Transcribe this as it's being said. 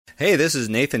Hey, this is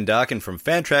Nathan Dawkin from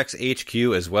Fantrax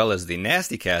HQ, as well as the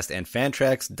NastyCast and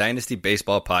Fantrax Dynasty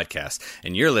Baseball Podcast,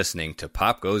 and you're listening to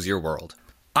Pop Goes Your World.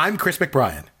 I'm Chris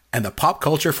McBrien, and the pop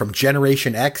culture from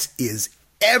Generation X is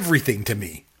everything to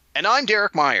me. And I'm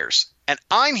Derek Myers, and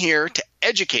I'm here to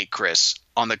educate Chris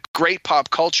on the great pop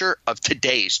culture of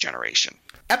today's generation.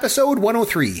 Episode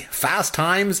 103, Fast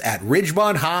Times at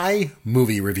Ridgemont High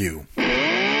Movie Review.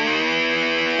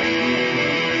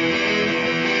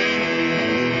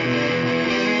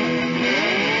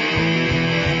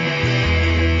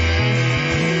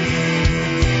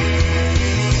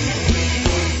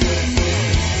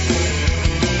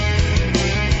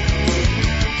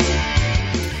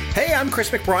 I'm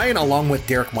Chris McBrien, along with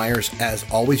Derek Myers. As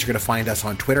always, you're going to find us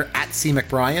on Twitter at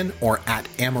CMcBrien or at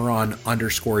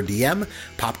Amaron_DM.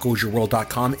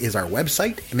 PopGoesYourWorld.com is our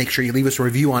website. And make sure you leave us a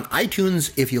review on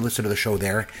iTunes if you listen to the show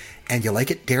there and you like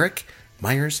it. Derek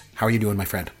Myers, how are you doing, my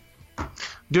friend?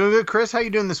 Doing good, Chris. How are you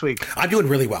doing this week? I'm doing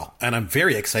really well, and I'm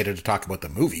very excited to talk about the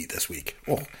movie this week.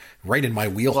 Oh, right in my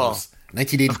wheelhouse.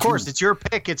 1982. Of course, it's your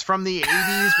pick. It's from the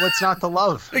 80s. What's not to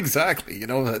love? Exactly. You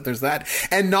know, there's that.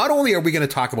 And not only are we going to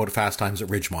talk about Fast Times at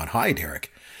Ridgemont High, Derek,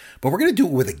 but we're going to do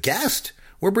it with a guest.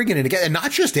 We're bringing in a guest, and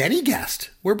not just any guest.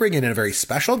 We're bringing in a very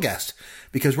special guest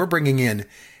because we're bringing in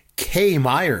Kay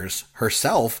Myers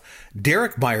herself,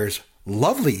 Derek Myers'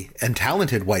 lovely and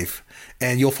talented wife.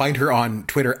 And you'll find her on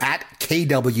Twitter at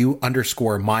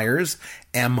KW_Myers,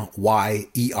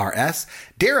 MYERS.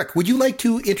 Derek, would you like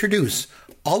to introduce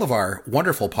all of our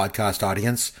wonderful podcast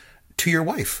audience to your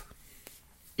wife?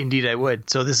 Indeed, I would.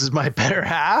 So this is my better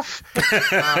half.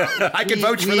 I can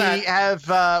vouch for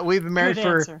that. We've been married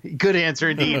good answer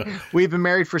indeed. We've been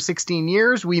married for 16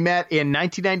 years. We met in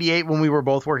 1998 when we were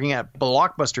both working at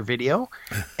Blockbuster Video,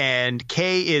 and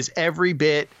Kay is every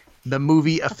bit the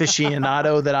movie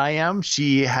aficionado that I am.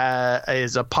 She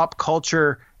is a pop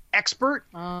culture expert.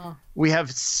 We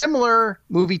have similar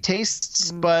movie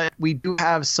tastes, but we do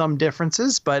have some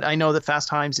differences. But I know that Fast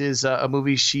Times is a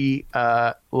movie she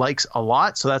likes a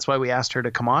lot, so that's why we asked her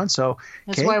to come on. So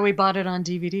that's why we bought it on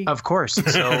DVD. Of course.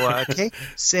 So Kay,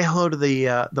 say hello to the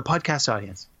podcast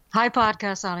audience. Hi,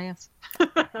 podcast audience.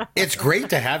 It's great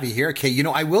to have you here, Kay. You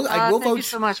know, I will thank you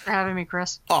so much for having me,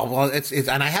 Chris. Oh, well, it's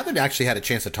and I haven't actually had a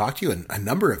chance to talk to you in a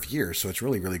number of years, so it's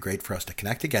really, really great for us to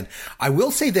connect again. I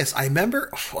will say this. I remember,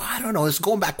 I don't know, it's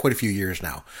going back quite a few years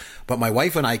now, but my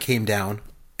wife and I came down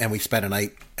and we spent a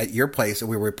night at your place and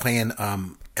we were playing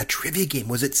a trivia game.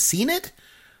 Was it Seen It?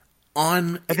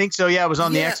 I think so. Yeah, it was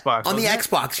on the Xbox. On the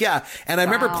Xbox, yeah. And I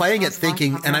remember playing it,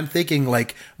 thinking, and I'm thinking,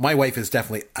 like, my wife is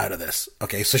definitely out of this.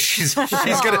 Okay, so she's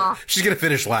gonna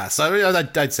finish last. So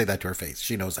I'd say that to her face.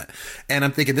 She knows that. And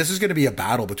I'm thinking this is gonna be a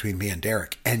battle between me and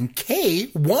Derek. And Kay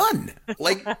won.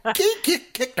 Like, Kay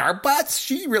kicked our butts.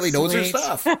 She really knows her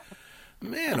stuff.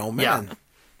 Man, oh man.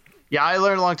 Yeah, I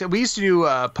learned a long time. We used to do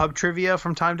pub trivia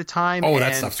from time to time. Oh,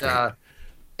 that stuff's great.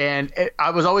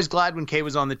 I was always glad when Kay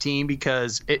was on the team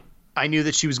because I knew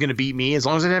that she was going to beat me. As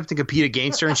long as I didn't have to compete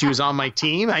against her and she was on my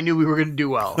team, I knew we were going to do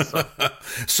well.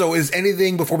 So is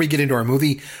anything, before we get into our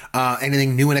movie,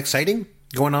 anything new and exciting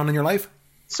going on in your life?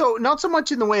 So not so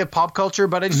much in the way of pop culture,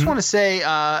 but I just want to say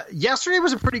yesterday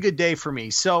was a pretty good day for me.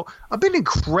 So I've been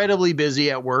incredibly busy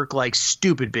at work, like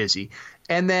stupid busy.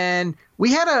 And then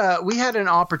we had an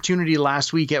opportunity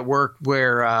last week at work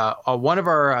where one of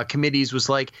our committees was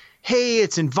like, hey,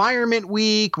 it's Environment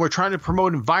Week. We're trying to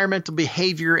promote environmental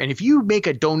behavior. And if you make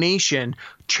a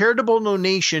charitable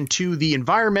donation to the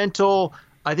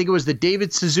I think it was the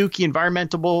David Suzuki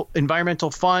Environmental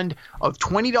Fund of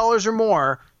 $20 or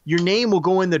more, your name will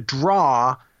go in the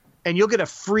draw and you'll get a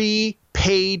free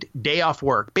paid day off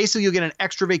work. Basically, you'll get an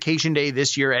extra vacation day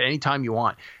this year at any time you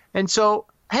want. And so,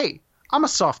 hey, I'm a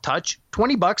soft touch.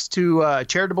 $20 to a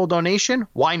charitable donation.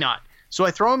 Why not? So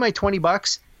I throw in my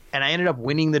 $20 and I ended up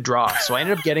winning the draw. So I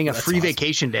ended up getting a free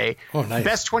vacation day. Oh, nice.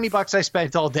 Best $20 I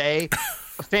spent all day.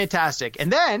 Fantastic. And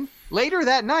then later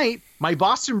that night, my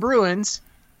Boston Bruins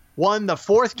won the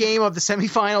fourth game of the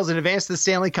semifinals and advanced to the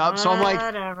Stanley Cup. So I'm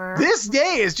like, this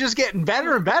day is just getting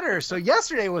better and better. So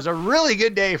yesterday was a really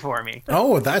good day for me.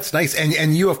 Oh, that's nice.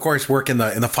 And you, of course, work in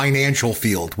the financial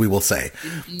field, we will say.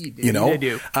 Indeed, I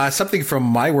do. Something from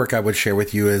my work I would share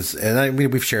with you is, and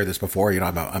we've shared this before, you know,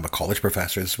 I'm a college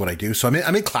professor. This is what I do. So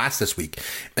I'm in class this week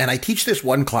and I teach this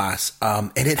one class,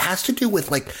 and it has to do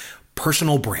with like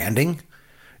personal branding.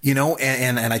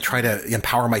 and I try to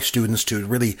empower my students to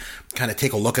really kind of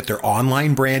take a look at their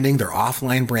online branding, their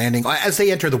offline branding as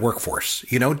they enter the workforce,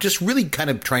 just really kind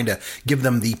of trying to give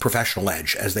them the professional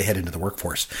edge as they head into the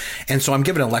workforce. And so I'm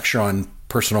giving a lecture on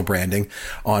personal branding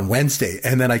on Wednesday.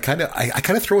 And then I kind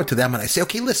of throw it to them and I say,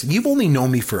 okay, listen, you've only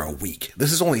known me for a week.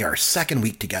 This is only our second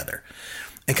week together.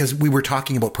 And because we were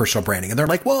talking about personal branding and they're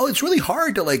like, well, it's really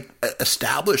hard to like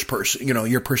establish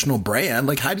your personal brand.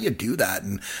 Like, how do you do that?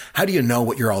 And how do you know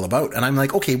what you're all about? And I'm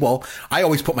like, okay, well, I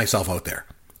always put myself out there.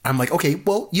 I'm like, okay,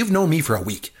 well, you've known me for a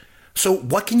week. So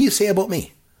what can you say about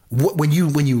me? When you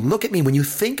look at me, when you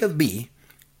think of me,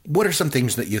 what are some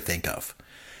things that you think of?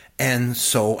 And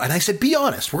I said, be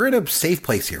honest. We're in a safe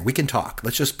place here. We can talk.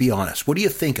 Let's just be honest. What do you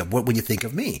think of when you think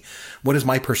of me? What does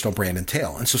my personal brand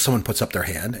entail? And so someone puts up their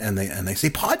hand and they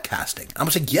say podcasting. I'm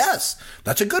like, yes,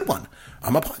 that's a good one.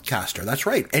 I'm a podcaster. That's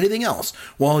right. Anything else?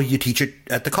 Well, you teach it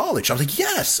at the college. I was like,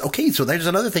 yes. Okay. So there's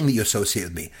another thing that you associate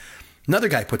with me. Another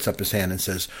guy puts up his hand and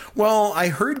says, well, I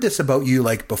heard this about you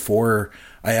like before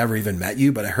I ever even met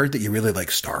you, but I heard that you really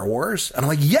like Star Wars. And I'm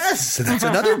like, yes, that's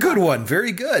another good one.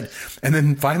 Very good. And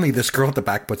then finally this girl at the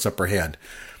back puts up her hand.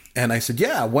 And I said,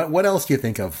 yeah, what else do you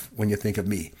think of when you think of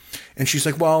me? And she's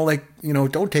like, well, like,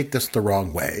 don't take this the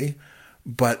wrong way,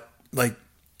 but like,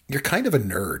 you're kind of a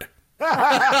nerd. And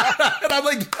I'm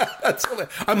like, that's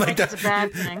a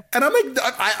bad thing. And I'm like,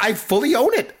 I fully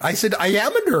own it. I said, I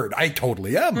am a nerd. I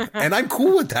totally am. And I'm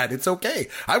cool with that. It's okay.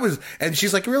 And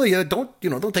she's like, really, don't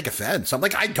take offense. I'm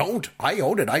like, I don't. I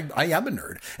own it. I am a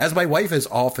nerd. As my wife has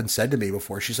often said to me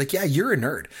before, she's like, yeah, you're a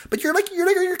nerd, but you're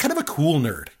kind of a cool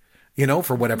nerd.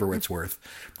 For whatever it's worth.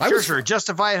 Sure.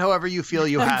 Justify it however you feel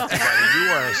you have to, buddy.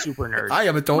 You are a super nerd. I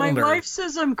am a total nerd. My wife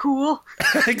says I'm cool.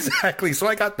 Exactly. So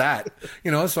I got that,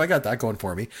 so I got that going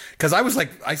for me. Because I was like,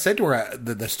 I said to her,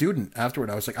 the student afterward,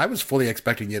 I was like, I was fully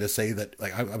expecting you to say that,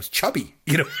 like, I was chubby,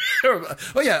 Oh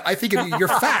yeah, I think you're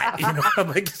fat, I'm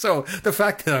like, so the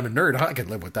fact that I'm a nerd, I can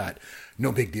live with that.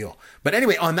 No big deal. But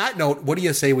anyway, on that note, what do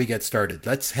you say we get started?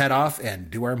 Let's head off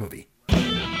and do our movie.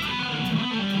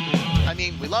 I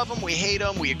mean, we love him, we hate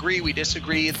him, we agree, we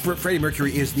disagree. Freddie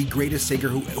Mercury is the greatest singer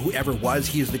who ever was.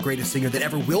 He is the greatest singer that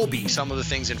ever will be. Some of the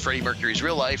things in Freddie Mercury's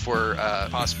real life were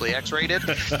possibly X-rated.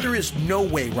 There is no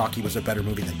way Rocky was a better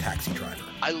movie than Taxi Driver.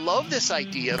 I love this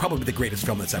idea. Probably the greatest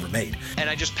film that's ever made. And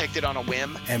I just picked it on a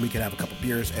whim. And we can have a couple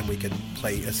beers and we can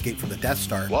play Escape from the Death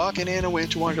Star. Walking in a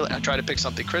winter wonderland. I try to pick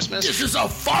something Christmas. This is a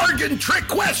Fargan trick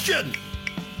question!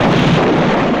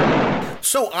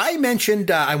 So I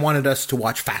mentioned I wanted us to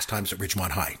watch Fast Times at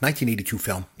Ridgemont High, 1982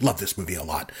 film. Love this movie a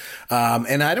lot.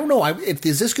 And I don't know,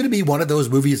 is this going to be one of those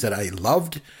movies that I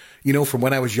loved, from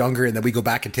when I was younger, and then we go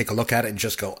back and take a look at it and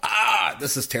just go,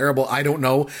 this is terrible. I don't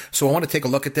know. So I want to take a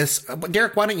look at this.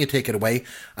 Derek, why don't you take it away?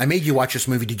 I made you watch this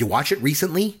movie. Did you watch it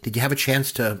recently? Did you have a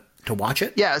chance to watch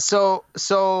it? Yeah. So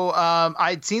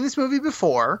I'd seen this movie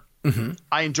before. Mm-hmm.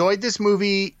 I enjoyed this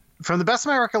movie. From the best of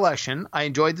my recollection, I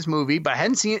enjoyed this movie, but I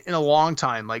hadn't seen it in a long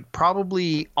time, like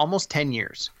probably almost 10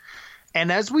 years.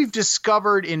 And as we've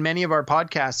discovered in many of our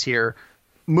podcasts here,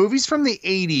 movies from the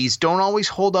 80s don't always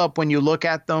hold up when you look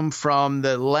at them from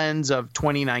the lens of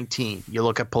 2019. You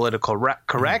look at political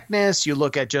correctness, you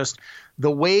look at just the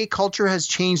way culture has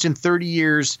changed in 30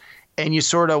 years, and you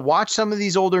sort of watch some of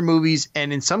these older movies,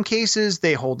 and in some cases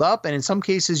they hold up, and in some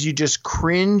cases you just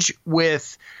cringe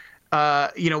with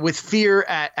fear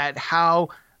at how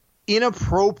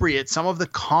inappropriate some of the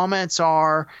comments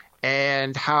are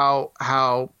and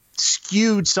how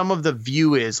skewed some of the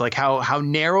view is, like how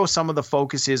narrow some of the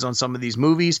focus is on some of these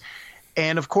movies.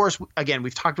 And of course, again,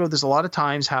 we've talked about this a lot of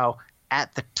times, how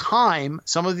at the time,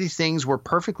 some of these things were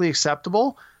perfectly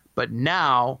acceptable, but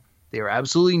now they are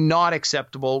absolutely not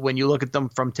acceptable when you look at them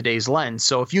from today's lens.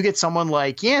 So if you get someone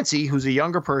like Yancey, who's a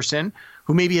younger person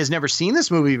who maybe has never seen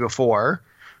this movie before,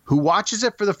 who watches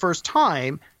it for the first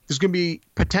time, there's going to be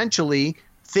potentially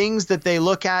things that they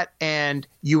look at, and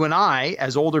you and I,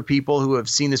 as older people who have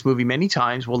seen this movie many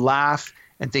times, will laugh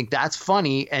and think that's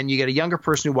funny. And you get a younger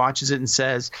person who watches it and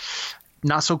says,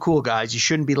 not so cool, guys. You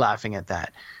shouldn't be laughing at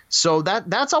that. So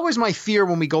that's always my fear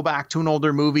when we go back to an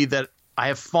older movie that I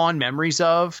have fond memories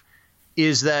of,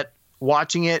 is that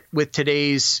watching it with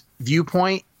today's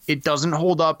viewpoint, it doesn't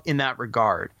hold up in that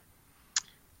regard.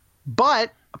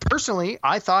 But personally,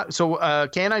 I thought so.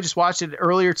 Kay and I just watched it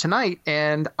earlier tonight,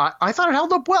 and I thought it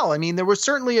held up well. I mean, there were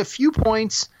certainly a few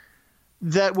points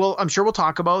that I'm sure we'll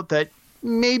talk about that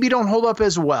maybe don't hold up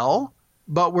as well,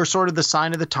 but were sort of the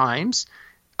sign of the times.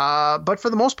 But for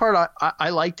the most part, I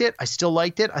liked it. I still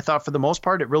liked it. I thought for the most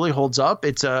part, it really holds up.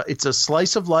 It's a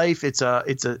slice of life. It's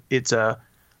a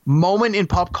moment in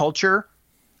pop culture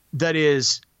that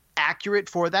is accurate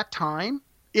for that time.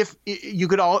 if you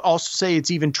could also say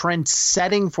it's even trend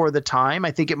setting for the time.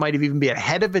 I think it might have even been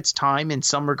ahead of its time in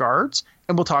some regards,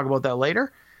 and we'll talk about that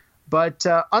later. But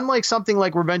unlike something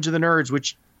like Revenge of the Nerds,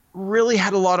 which really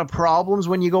had a lot of problems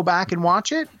when you go back and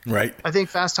watch it, Right. I think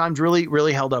Fast Times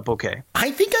really held up okay.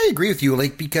 I think I agree with you,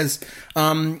 like, because,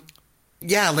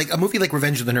 like a movie like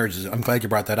Revenge of the Nerds, I'm glad you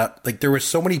brought that up. Like, there were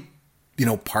so many,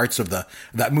 parts of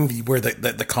that movie where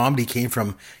the comedy came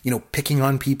from, picking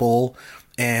on people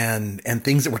and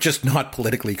things that were just not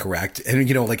politically correct. And,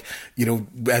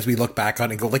 as we look back on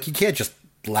it and go, like, you can't just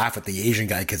laugh at the Asian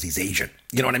guy because he's Asian.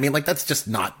 You know what I mean? Like, that's just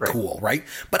not cool, right?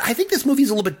 But I think this movie's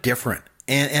a little bit different.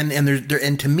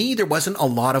 And to me, there wasn't a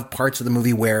lot of parts of the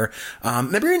movie where,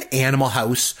 remember in Animal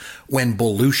House when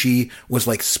Belushi was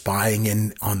like spying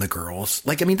in on the girls?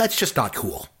 Like, I mean, that's just not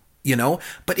cool,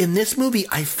 But in this movie,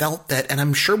 I felt that, and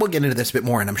I'm sure we'll get into this a bit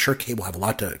more, and I'm sure Kay will have a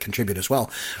lot to contribute as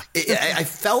well. I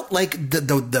felt like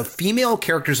the female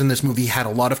characters in this movie had a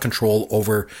lot of control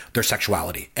over their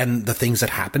sexuality and the things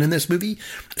that happen in this movie.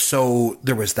 So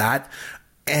there was that.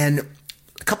 And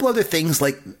a couple other things,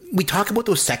 like we talk about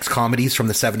those sex comedies from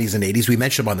the 70s and 80s. We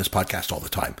mention them on this podcast all the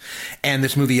time. And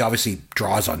this movie obviously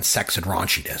draws on sex and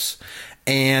raunchiness.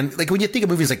 And like when you think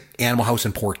of movies like Animal House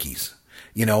and Porky's,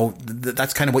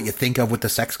 that's kind of what you think of with the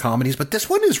sex comedies. But this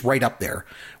one is right up there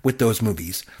with those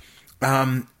movies.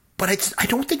 But I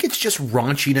don't think it's just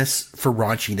raunchiness for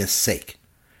raunchiness sake.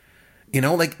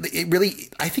 Like it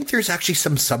really, I think there's actually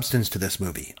some substance to this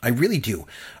movie. I really do.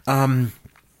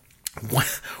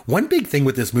 One big thing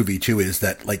with this movie too is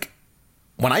that, like,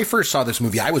 when I first saw this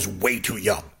movie, I was way too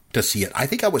young to see it. I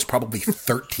think I was probably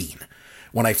 13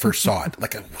 when I first saw it.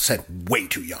 Like I said, way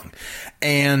too young.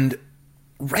 And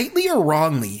rightly or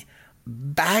wrongly,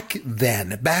 back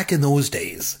in those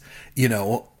days,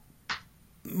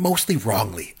 mostly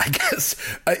wrongly, I guess,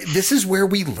 this is where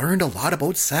we learned a lot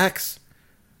about sex,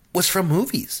 was from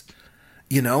movies,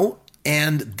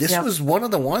 And this was one of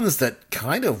the ones that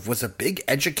kind of was a big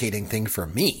educating thing for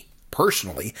me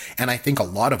personally. And I think a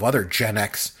lot of other Gen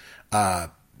X,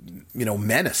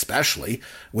 men especially,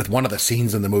 with one of the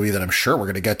scenes in the movie that I'm sure we're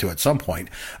going to get to at some point.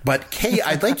 But Kay,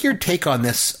 I'd like your take on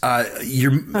this.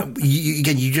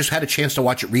 Again, you just had a chance to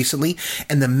watch it recently.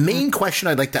 And the main question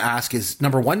I'd like to ask is,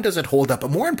 number one, does it hold up?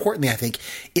 But more importantly, I think,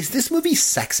 is this movie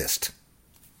sexist?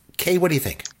 Kay, what do you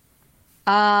think?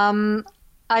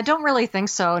 I don't really think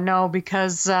so, no,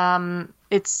 because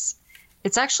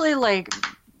it's actually like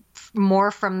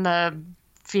more from the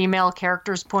female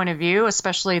character's point of view,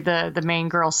 especially the main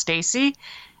girl, Stacy.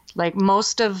 Like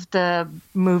most of the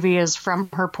movie is from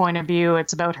her point of view.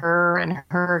 It's about her and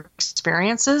her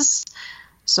experiences.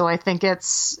 So I think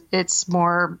it's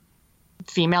more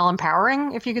female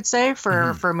empowering, if you could say,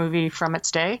 for a movie from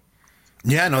its day.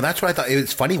 Yeah, no, that's what I thought. It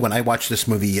was funny when I watched this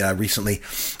movie recently.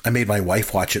 I made my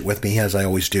wife watch it with me, as I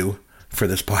always do for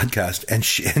this podcast, and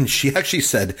she actually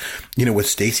said, with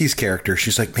Stacy's character,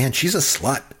 she's like, "Man, she's a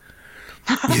slut."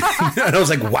 And I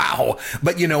was like, "Wow!"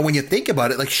 But when you think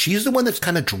about it, like she's the one that's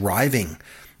kind of driving,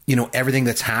 everything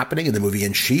that's happening in the movie,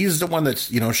 and she's the one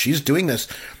that's, she's doing this.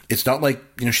 It's not like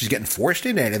she's getting forced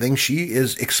into anything. She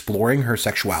is exploring her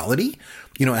sexuality,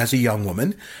 as a young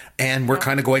woman, and we're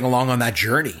kind of going along on that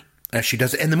journey as she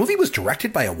does it. And the movie was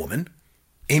directed by a woman,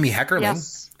 Amy Heckerling,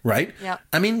 yes. Right? Yeah.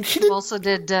 I mean, she also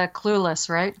did Clueless,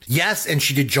 right? Yes, and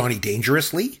she did Johnny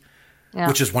Dangerously,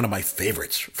 which is one of my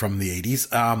favorites from the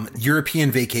 80s.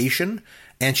 European Vacation,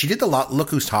 and she did the Look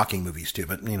Who's Talking movies too,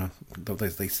 but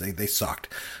they say they sucked.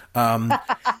 And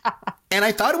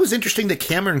I thought it was interesting that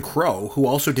Cameron Crowe, who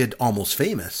also did Almost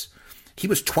Famous, he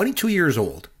was 22 years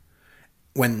old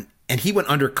and he went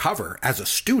undercover as a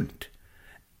student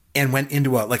and went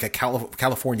into a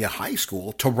California high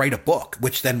school to write a book,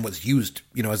 which then was used,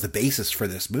 as the basis for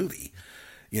this movie,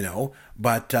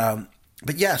 But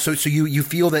yeah, so you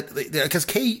feel that, because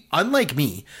Kay, unlike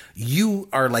me, you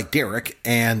are like Derek,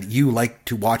 and you like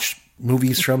to watch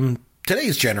movies from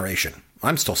today's generation.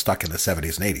 I'm still stuck in the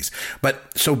 70s and 80s, but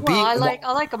I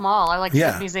like them all. I like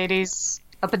 70s, 80s.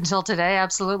 Up until today,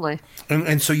 absolutely.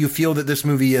 And so you feel that this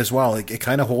movie as well, it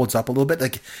kind of holds up a little bit.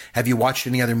 Like, have you watched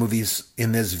any other movies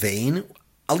in this vein?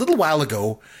 A little while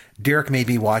ago, Derek made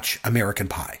me watch American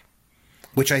Pie,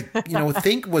 which I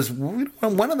think was one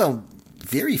of the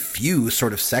very few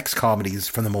sort of sex comedies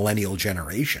from the millennial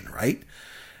generation, right?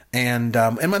 And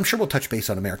I'm sure we'll touch base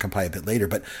on American Pie a bit later.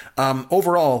 But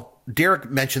overall,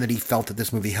 Derek mentioned that he felt that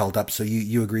this movie held up. So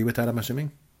you agree with that, I'm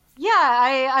assuming?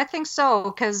 Yeah, I think so,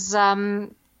 because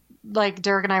like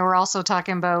Derek and I were also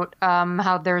talking about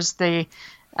how there's the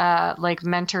like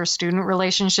mentor-student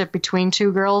relationship between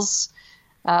two girls,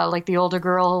 like the older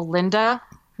girl, Linda,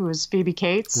 who is Phoebe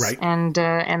Cates, Right. and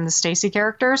the Stacy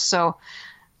character. So,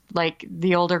 like,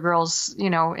 the older girls,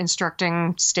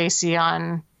 instructing Stacy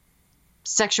on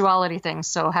sexuality things.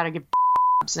 So how to give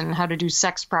and how to do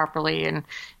sex properly, and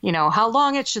how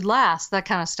long it should last, that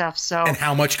kind of stuff. So And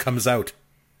how much comes out.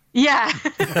 yeah.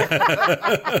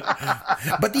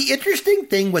 But the interesting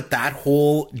thing with that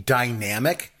whole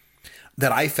dynamic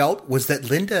that I felt was that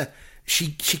Linda,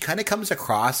 she kind of comes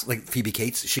across like Phoebe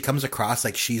Cates. She comes across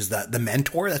like she's the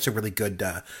mentor. That's a really good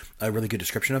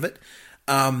description of it.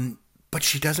 But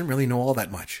she doesn't really know all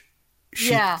that much.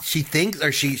 She thinks,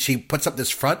 or she puts up this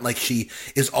front like she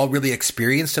is all really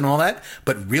experienced and all that.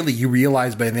 But really, you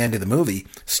realize by the end of the movie,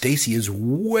 Stacy is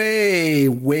way,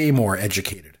 way more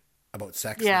educated about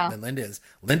sex than Linda is.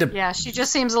 Yeah, she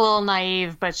just seems a little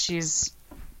naive, but she's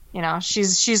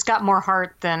got more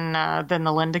heart than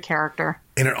the Linda character.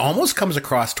 And it almost comes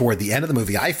across toward the end of the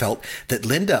movie. I felt that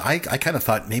Linda, I kind of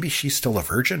thought maybe she's still a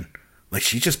virgin. Like,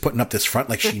 she's just putting up this front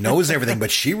like she knows everything,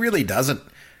 but she really doesn't.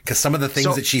 Because some of the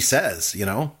things that she says,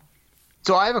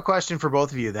 So I have a question for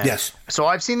both of you then. Yes. So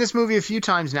I've seen this movie a few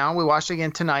times now. We watched it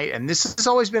again tonight. And this has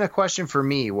always been a question for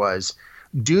me was,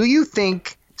 do you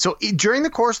think... So during the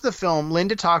course of the film,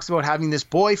 Linda talks about having this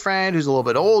boyfriend who's a little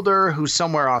bit older, who's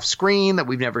somewhere off screen that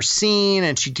we've never seen,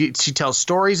 and she tells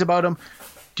stories about him.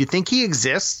 Do you think he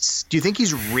exists? Do you think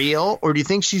he's real? Or do you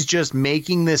think she's just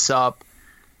making this up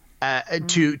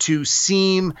to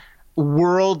seem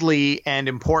worldly and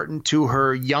important to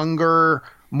her younger,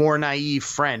 more naive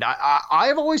friend?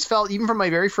 I've always felt, even from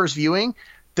my very first viewing,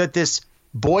 that this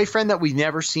boyfriend that we've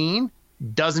never seen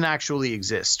doesn't actually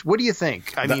exist. What do you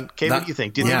think? I mean, Kay, what do you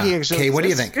think? Do you think he actually Kay, what do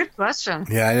you exists? think? Good question.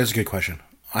 Yeah, it is a good question.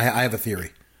 I have a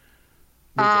theory.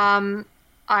 I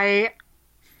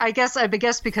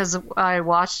guess because I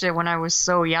watched it when I was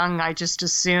so young, I just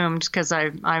assumed, because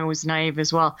I was naive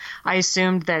as well, I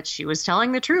assumed that she was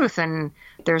telling the truth and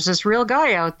there's this real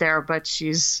guy out there, but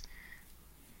she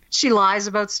lies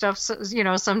about stuff,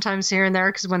 sometimes here and there,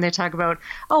 because when they talk about,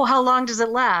 oh, how long does it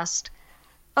last?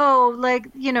 Oh,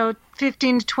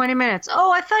 15 to 20 minutes.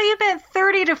 Oh, I thought you meant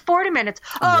 30 to 40 minutes.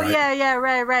 Oh, Right. yeah,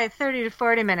 right, 30 to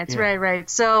 40 minutes, right.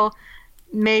 So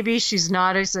maybe she's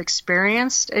not as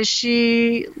experienced as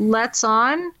she lets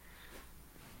on.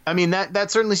 I mean,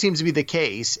 that certainly seems to be the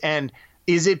case. And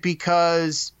is it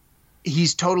because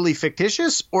he's totally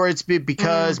fictitious, or it's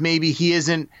because maybe he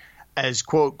isn't as,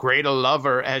 quote, great a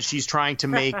lover as she's trying to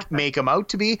make him out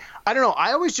to be? I don't know.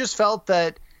 I always just felt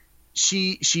that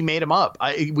she made him up.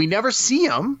 We never see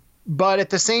him, but at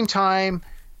the same time,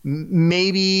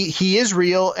 maybe he is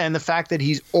real, and the fact that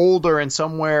he's older and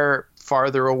somewhere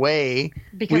farther away,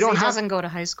 because he doesn't go to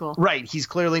high school. Right. He's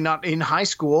clearly not in high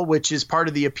school, which is part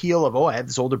of the appeal of, I had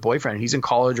this older boyfriend. He's in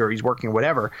college or he's working or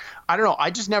whatever. I don't know.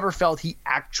 I just never felt he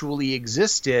actually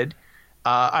existed.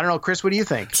 I don't know. Chris, what do you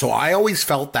think? So I always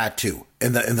felt that too.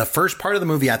 In the first part of the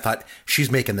movie, I thought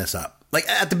she's making this up. Like,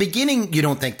 at the beginning, you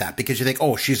don't think that, because you think,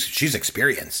 oh, she's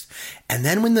experienced. And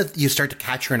then when you start to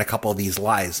catch her in a couple of these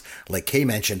lies, like Kay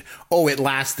mentioned, oh, it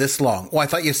lasts this long. Oh, I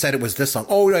thought you said it was this long.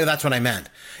 Oh, no, that's what I meant.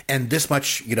 And this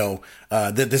much,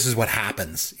 this is what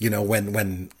happens,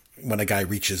 when a guy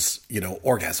reaches,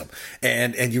 orgasm.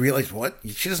 And you realize, what?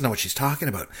 She doesn't know what she's talking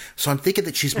about. So I'm thinking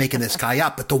that she's making this guy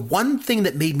up. But the one thing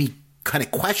that made me kind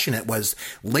of question it was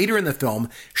later in the film,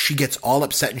 she gets all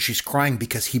upset and she's crying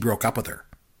because he broke up with her.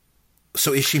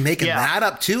 So is she making that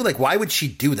up too? Like, why would she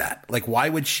do that? Like, why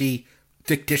would she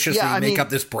fictitiously make up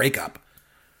this breakup?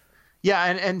 Yeah,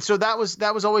 and so that was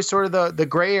always sort of the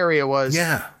gray area was,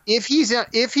 if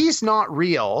he's not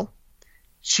real,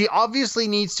 she obviously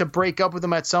needs to break up with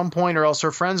him at some point, or else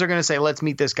her friends are going to say, let's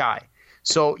meet this guy.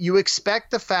 So you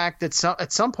expect the fact that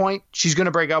at some point she's going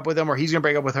to break up with him, or he's going to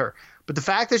break up with her. But the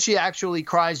fact that she actually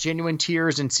cries genuine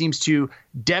tears and seems to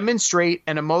demonstrate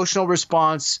an emotional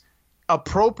response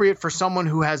appropriate for someone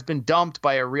who has been dumped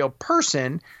by a real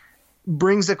person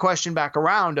brings the question back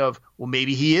around of, well,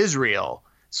 maybe he is real.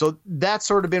 So that's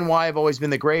sort of been why I've always been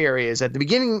the gray area, is at the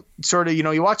beginning, sort of,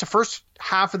 you watch the first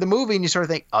half of the movie and you sort of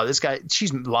think, oh, this guy,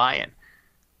 she's lying.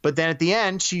 But then at the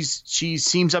end, she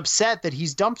seems upset that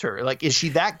he's dumped her. Like, is she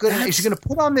that good? Is she going to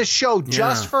put on this show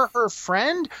just for her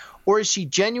friend, or is she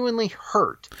genuinely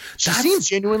hurt? She seems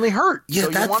genuinely hurt.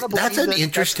 Yeah, so that's an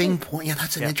interesting point. Yeah,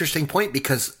 that's an interesting point,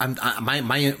 because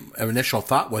my initial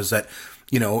thought was that,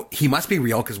 he must be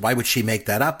real, because why would she make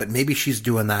that up? But maybe she's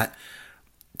doing that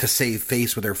to save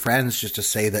face with her friends, just to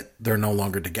say that they're no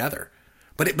longer together.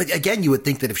 But again, you would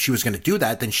think that if she was going to do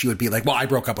that, then she would be like, well, I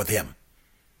broke up with him.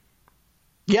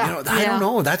 Yeah. You know, I don't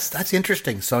know. That's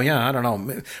interesting. So yeah, I don't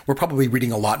know. We're probably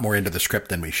reading a lot more into the script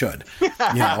than we should. You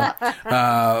know,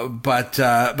 but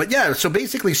yeah. So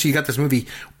basically, so you got this movie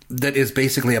that is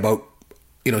basically about,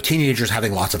 you know, teenagers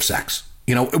having lots of sex.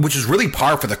 You know, which is really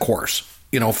par for the course.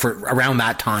 You know, for around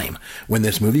that time when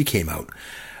this movie came out.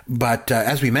 But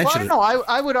as we mentioned, well,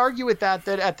 I would argue with that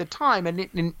at the time,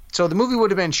 and so the movie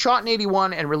would have been shot in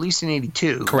 81 and released in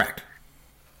 82. Correct.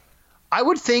 I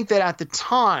would think that at the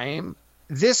time,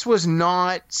 this was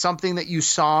not something that you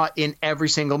saw in every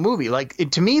single movie. Like,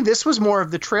 to me, this was more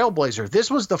of the trailblazer.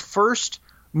 This was the first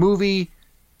movie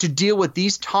to deal with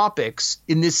these topics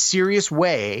in this serious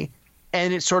way,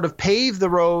 and it sort of paved the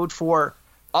road for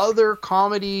other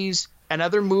comedies and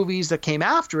other movies that came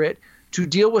after it to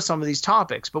deal with some of these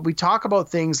topics. But we talk about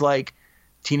things like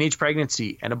teenage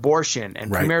pregnancy and abortion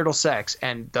and premarital sex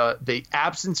and the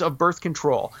absence of birth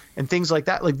control and things like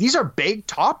that. Like, these are big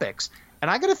topics. And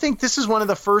I got to think this is one of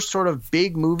the first sort of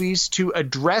big movies to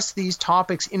address these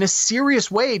topics in a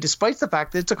serious way, despite the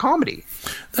fact that it's a comedy.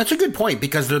 That's a good point,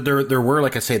 because there were,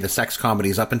 like I say, the sex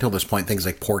comedies up until this point, things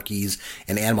like Porky's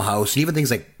and Animal House, and even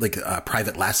things like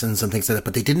Private Lessons and things like that.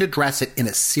 But they didn't address it in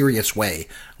a serious way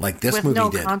like this movie did.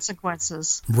 With no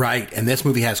consequences. Right, and this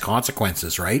movie has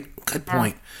consequences, right? Good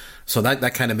point. So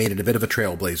that kind of made it a bit of a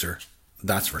trailblazer.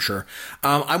 That's for sure.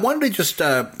 I wanted to just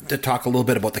to talk a little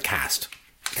bit about the cast,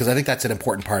 because I think that's an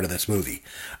important part of this movie.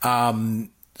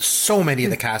 So many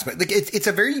of the cast, but it's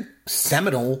a very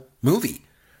seminal movie.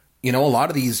 You know, a lot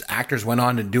of these actors went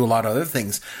on to do a lot of other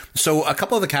things. So a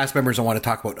couple of the cast members I want to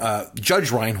talk about.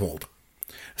 Judge Reinhold.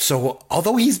 So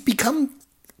although he's become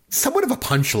somewhat of a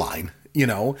punchline, you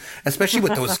know, especially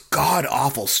with those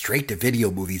god-awful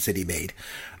straight-to-video movies that he made.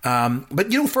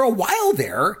 But, you know, for a while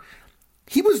there,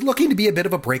 he was looking to be a bit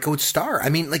of a breakout star. I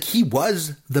mean, like, he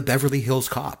was the Beverly Hills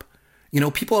Cop. You know,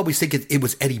 people always think it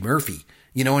was Eddie Murphy,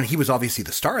 you know, and he was obviously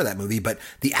the star of that movie, but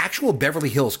the actual Beverly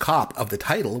Hills Cop of the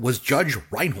title was Judge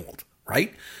Reinhold,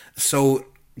 right? So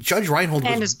Judge Reinhold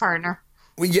and his partner.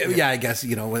 Well, yeah, I guess,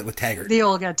 you know, with Taggart. The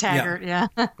Olga Taggart, yeah.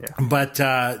 But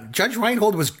Judge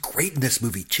Reinhold was great in this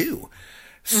movie too.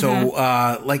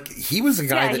 So, like, he was a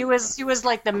guy that... he was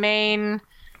like the main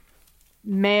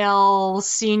male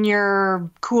senior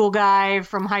cool guy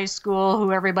from high school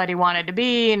who everybody wanted to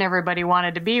be and everybody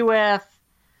wanted to be with.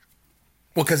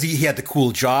 Well, because he had the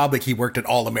cool job, like he worked at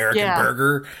All American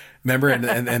Burger, remember,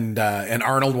 and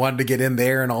Arnold wanted to get in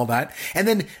there and all that. And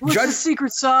then What's the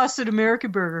secret sauce at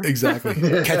American Burger? Exactly,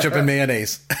 ketchup and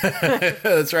mayonnaise.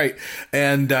 That's right.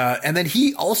 And then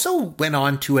he also went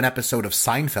on to an episode of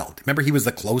Seinfeld. Remember, he was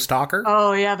the close talker.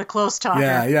 Oh yeah, the close talker.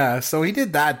 Yeah. So he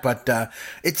did that, but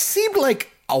it seemed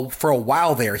like for a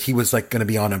while there he was like going to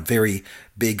be on a very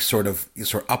big sort of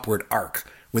upward arc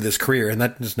with his career, and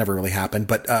that just never really happened.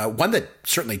 But one that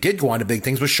certainly did go on to big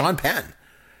things was Sean Penn.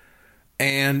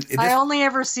 And I only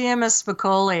ever see him as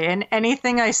Spicoli, and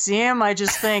anything I see him, I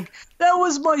just think, that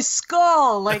was my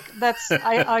skull. Like,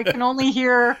 I can only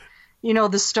hear, you know,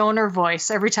 the stoner voice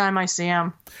every time I see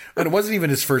him. And it wasn't even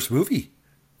his first movie,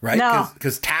 right? No.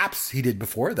 Because Taps he did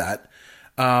before that.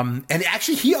 And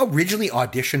actually, he originally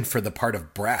auditioned for the part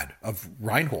of Brad, of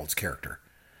Reinhold's character.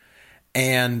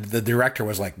 And the director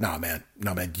was like, no, man,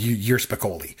 you're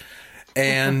Spicoli.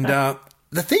 And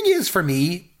the thing is, for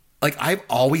me, like, I've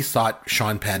always thought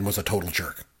Sean Penn was a total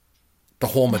jerk. The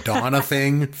whole Madonna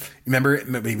thing. Remember,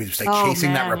 he was like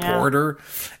chasing that reporter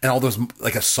and all those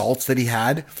like assaults that he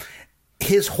had.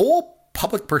 His whole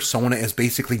public persona is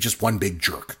basically just one big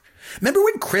jerk. Remember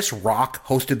when Chris Rock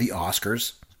hosted the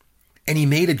Oscars and he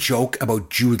made a joke about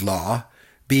Jude Law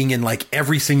being in like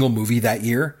every single movie that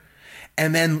year?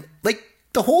 And then, like,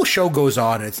 the whole show goes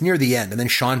on and it's near the end. And then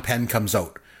Sean Penn comes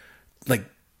out, like,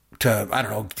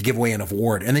 to give away an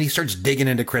award. And then he starts digging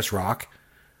into Chris Rock.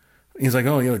 He's like,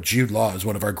 oh, you know, Jude Law is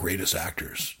one of our greatest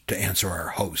actors to answer our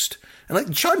host. And,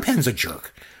 like, Sean Penn's a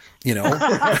jerk, you know.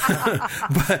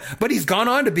 but he's gone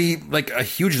on to be, like, a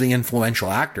hugely influential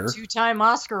actor. 2-time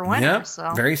Oscar winner. Yeah,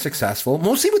 so. Very successful.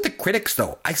 Mostly with the critics,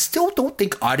 though. I still don't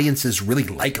think audiences really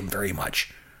like him very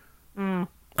much.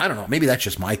 I don't know. Maybe that's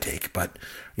just my take, but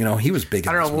you know, he was big.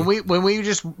 I don't know. When we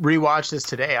just rewatched this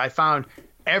today, I found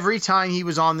every time he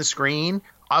was on the screen,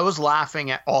 I was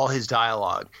laughing at all his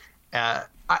dialogue. I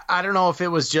don't know if it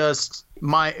was just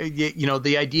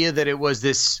the idea that it was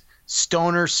this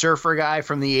stoner surfer guy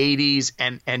from the 80s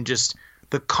and just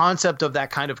the concept of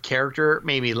that kind of character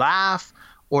made me laugh,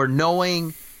 or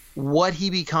knowing what he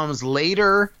becomes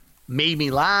later made me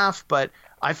laugh. But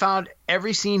I found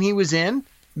every scene he was in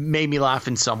made me laugh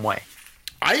in some way.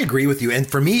 I agree with you. And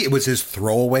for me, it was his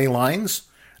throwaway lines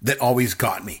that always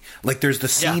got me. Like, there's the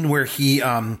scene where he's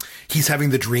having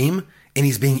the dream and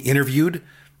he's being interviewed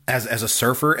as a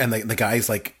surfer, and the guy's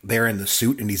like there in the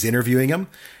suit and he's interviewing him.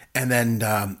 And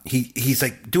then he's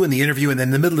like doing the interview, and then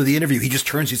in the middle of the interview, he just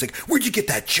turns. He's like, "Where'd you get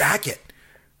that jacket?"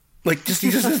 Like, he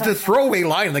just has the throwaway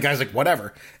line. And the guy's like,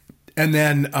 "Whatever." And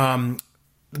then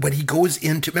when he goes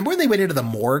into, remember when they went into the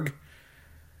morgue,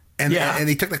 and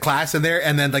he took the class in there,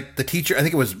 and then like the teacher, I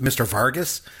think it was Mr.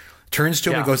 Vargas, turns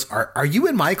to him and goes, "Are you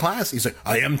in my class?" He's like,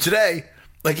 "I am today."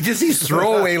 Like, just these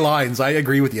throwaway lines. I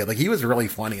agree with you. Like, he was really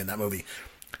funny in that movie.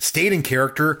 Stayed in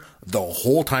character the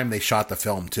whole time they shot the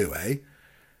film too, eh?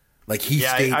 Like, he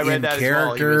stayed in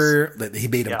character. Well. He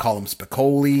made him call him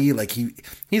Spicoli. Like,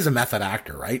 he's a method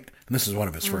actor, right? And this is one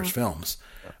of his first films.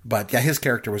 But yeah, his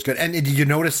character was good. And did you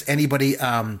notice anybody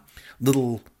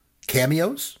little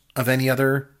cameos of any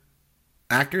other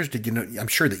actors? Did you know? I'm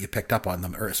sure that you picked up on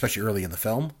them, or especially early in the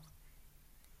film.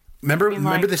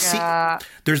 Remember the scene?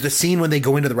 There's the scene when they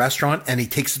go into the restaurant and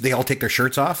they all take their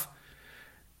shirts off.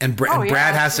 And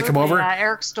Brad has to come over. Yeah,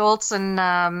 Eric Stoltz and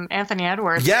Anthony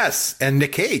Edwards. Yes, and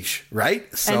Nick Cage, right?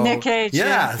 So, and Nick Cage.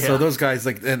 Yeah, so those guys,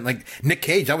 like Nick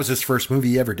Cage, that was his first movie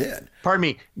he ever did. Pardon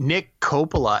me, Nick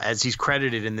Coppola, as he's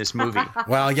credited in this movie.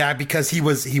 Well, yeah, because he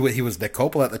was Nick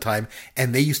Coppola at the time,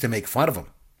 and they used to make fun of him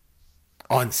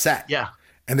on set. Yeah,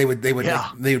 and they would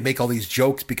make all these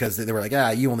jokes because they were like,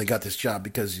 you only got this job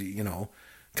because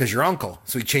because your uncle.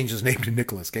 So he changed his name to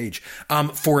Nicolas Cage.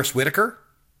 Forrest Whitaker.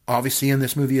 Obviously in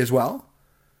this movie as well.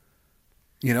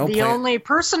 The only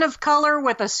person of color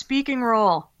with a speaking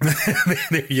role.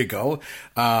 There you go.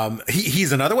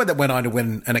 He's another one that went on to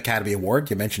win an Academy Award.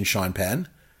 You mentioned Sean Penn.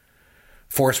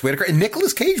 Forrest Whitaker. And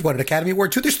Nicolas Cage won an Academy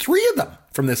Award too. There's 3 of them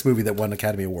from this movie that won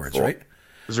Academy Awards, right?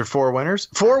 Is there 4 winners?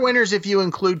 4 winners if you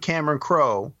include Cameron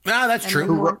Crowe. That's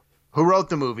true. Who wrote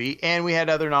the movie, and we had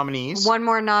other nominees. One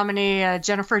more nominee,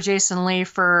 Jennifer Jason Leigh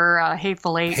for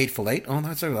Hateful Eight. Hateful Eight. Oh,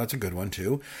 that's a good one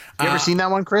too. You ever seen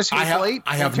that one, Chris? Hateful Eight?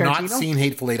 I have not seen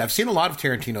Hateful Eight. I've seen a lot of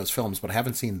Tarantino's films, but I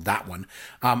haven't seen that one.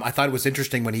 I thought it was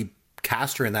interesting when he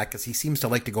cast her in that because he seems to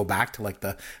like to go back to like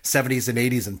the 70s and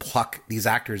 80s and pluck these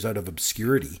actors out of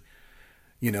obscurity,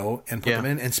 and put them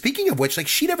in. And speaking of which, like,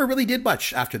 she never really did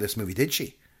much after this movie, did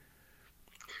she?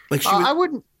 Like, I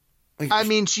wouldn't. I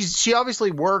mean, she obviously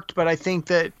worked, but I think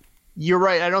that you're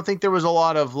right. I don't think there was a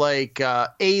lot of like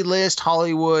A-list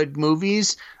Hollywood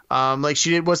movies. Like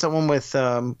she did. What's that one with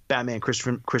Batman?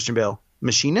 Christian Bale,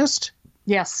 Machinist.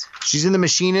 Yes, she's in The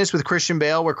Machinist with Christian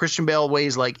Bale, where Christian Bale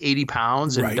weighs like 80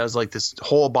 pounds and does like this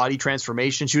whole body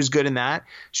transformation. She was good in that.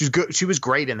 She was good. She was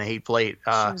great in The Hateful Eight.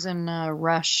 She was in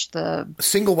Rush, the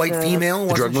single white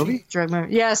female drug movie. Drug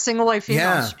movie. Yeah, single white female.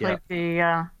 Yeah. She played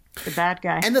the bad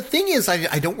guy. And the thing is,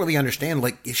 I don't really understand.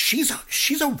 Like, she's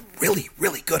a really,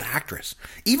 really good actress.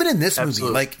 Even in this movie,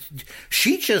 like,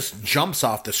 she just jumps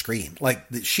off the screen. Like,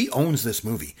 she owns this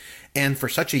movie. And for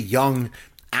such a young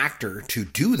actor to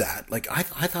do that, like, I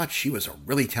thought she was a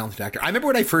really talented actor. I remember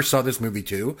when I first saw this movie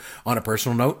too, on a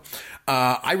personal note,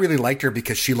 I really liked her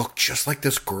because she looked just like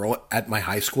this girl at my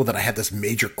high school that I had this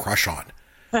major crush on.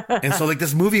 And so, like,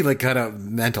 this movie, like, kind of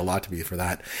meant a lot to me for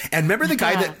that. And remember the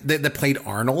guy that played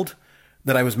Arnold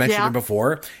that I was mentioning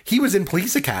before? He was in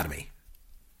Police Academy.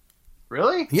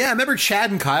 Really? Yeah, remember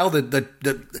Chad and Kyle, the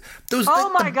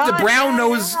brown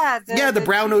nose, the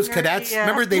brown nose cadets.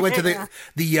 Remember they went to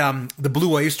the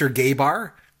Blue Oyster Gay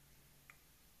Bar.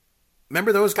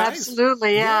 Remember those guys?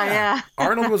 Absolutely, yeah.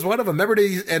 Arnold was one of them. Remember,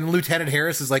 and Lieutenant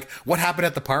Harris is like, "What happened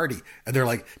at the party?" And they're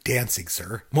like, "Dancing,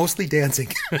 sir. Mostly dancing."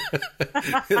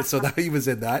 So that he was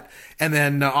in that. And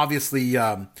then obviously,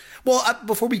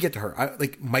 before we get to her,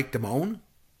 like Mike Damone,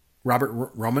 Robert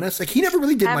Romanus, like he never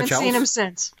really did much else. Haven't seen him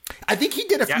since. I think he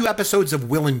did a few episodes of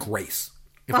Will and Grace,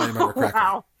 if I remember correctly.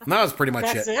 Wow. And that was pretty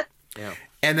much That's it. Yeah.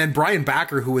 And then Brian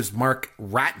Backer, who was Mark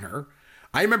Ratner.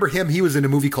 I remember him. He was in a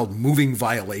movie called Moving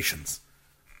Violations.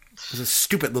 It was a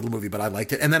stupid little movie, but I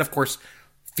liked it. And then, of course,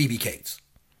 Phoebe Cates.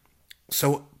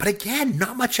 So, but again,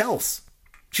 not much else.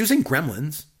 She was in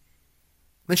Gremlins.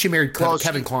 Then she married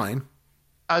Kevin Kline.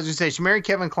 I was going to say, she married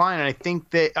Kevin Kline, and I think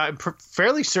that I'm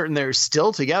fairly certain they're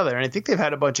still together, and I think they've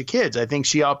had a bunch of kids. I think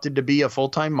she opted to be a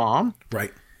full-time mom.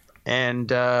 Right. And,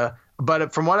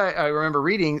 but from what I remember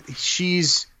reading, he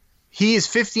is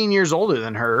 15 years older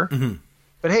than her. Mm-hmm.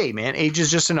 But hey, man, age is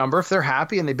just a number. If they're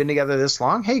happy and they've been together this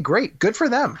long, hey, great. Good for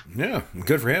them. Yeah,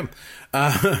 good for him.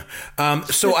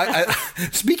 So I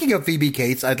speaking of Phoebe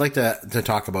Cates, I'd like to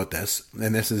talk about this.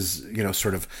 And this is,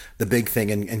 sort of the big thing.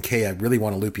 And Kay, I really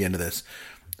want to loop you into this.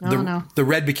 The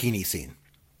red bikini scene.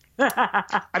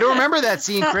 I don't remember that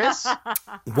scene, Chris.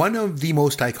 One of the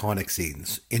most iconic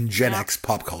scenes in Gen X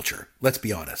pop culture. Let's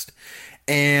be honest.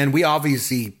 And we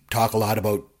obviously talk a lot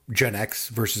about Gen X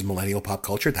versus millennial pop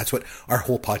culture. That's what our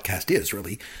whole podcast is,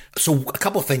 really. So a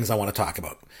couple of things I want to talk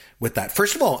about with that.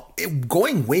 First of all,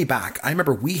 going way back, I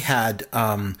remember we had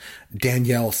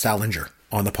Danielle Salinger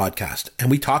on the podcast, and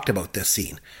we talked about this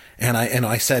scene. And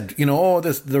I said,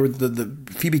 the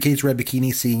Phoebe Cates red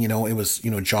bikini scene, it was,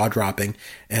 jaw dropping.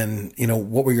 And,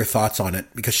 what were your thoughts on it?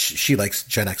 Because she likes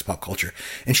Gen X pop culture.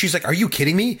 And she's like, are you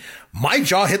kidding me? My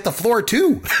jaw hit the floor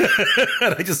too.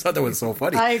 And I just thought that was so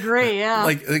funny. I agree.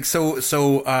 Yeah.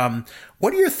 So,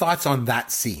 what are your thoughts on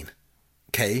that scene?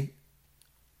 Okay.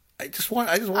 I just want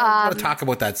to talk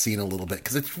about that scene a little bit,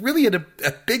 because it's really a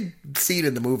big scene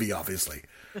in the movie, obviously.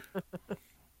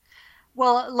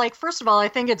 Well, first of all, I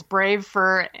think it's brave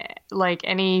for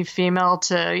any female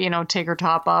to, take her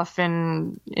top off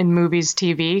in movies,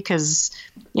 TV, because,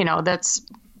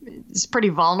 it's pretty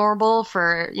vulnerable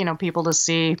for, people to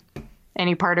see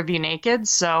any part of you naked.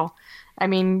 So, I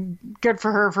mean, good for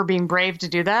her for being brave to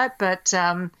do that. But,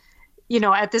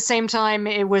 at the same time,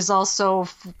 it was also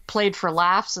played for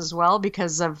laughs as well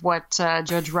because of what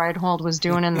Judge Reinhold was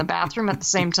doing in the bathroom at the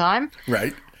same time.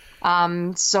 Right.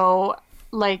 So,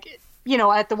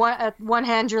 at one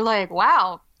hand, you're like,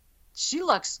 wow, she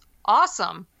looks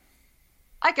awesome.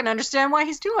 I can understand why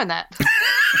he's doing that.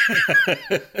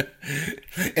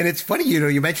 And it's funny,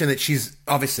 you mentioned that she's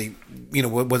obviously,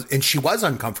 she was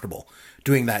uncomfortable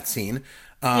doing that scene.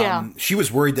 She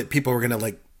was worried that people were going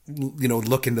to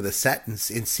look into the set and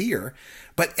see her.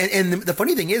 But, and the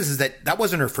funny thing is that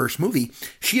wasn't her first movie.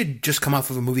 She had just come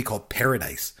off of a movie called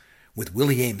Paradise with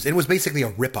Willie Ames. It was basically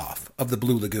a ripoff of the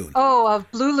Blue Lagoon. Oh, of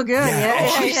Blue Lagoon.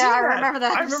 Yeah, I remember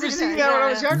that. I remember seeing that when I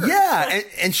was younger. Yeah,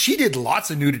 and she did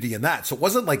lots of nudity in that. So it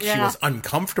wasn't like she was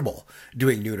uncomfortable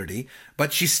doing nudity,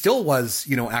 but she still was,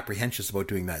 apprehensive about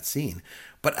doing that scene.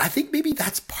 But I think maybe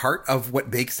that's part of what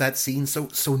makes that scene so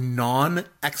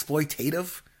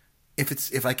non-exploitative,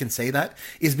 if I can say that,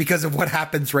 is because of what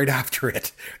happens right after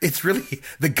it. It's really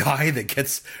the guy that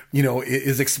gets,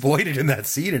 is exploited in that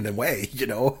scene in a way,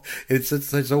 It's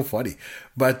so funny.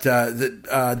 But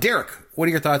Derek, what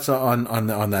are your thoughts on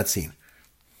that scene?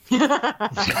 I'm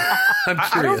curious.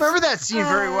 I don't remember that scene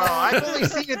very well. I've only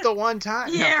seen it the one time.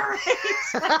 Yeah, right.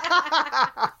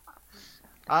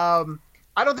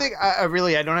 I don't think I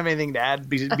don't have anything to add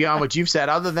beyond what you've said,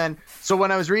 other than, so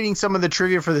when I was reading some of the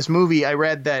trivia for this movie, I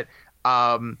read that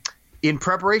in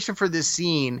preparation for this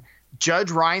scene, Judge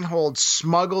Reinhold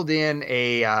smuggled in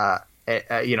a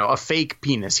fake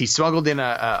penis. He smuggled in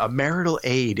a marital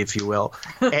aid, if you will.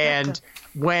 And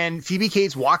when Phoebe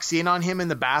Cates walks in on him in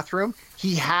the bathroom,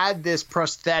 he had this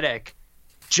prosthetic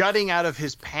jutting out of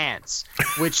his pants,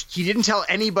 which he didn't tell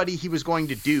anybody he was going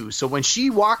to do. So when she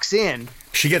walks in,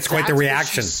 she gets quite the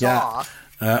reaction.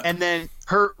 And then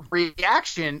her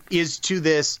reaction is to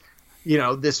this,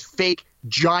 this fake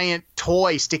giant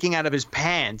toy sticking out of his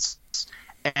pants.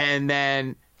 And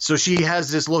then so she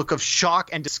has this look of shock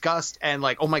and disgust and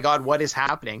like, oh my God, what is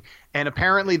happening? And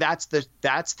apparently that's the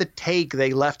take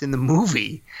they left in the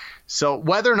movie. So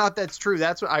whether or not that's true,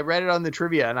 that's what I read it on the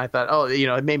trivia, and I thought,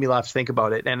 it made me laugh to think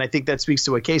about it. And I think that speaks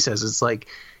to what Kay says. It's like,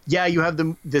 yeah, you have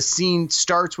the scene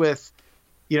starts with,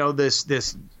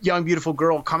 this young, beautiful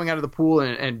girl coming out of the pool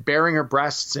and baring her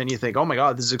breasts, and you think, oh my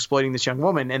God, this is exploiting this young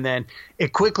woman. And then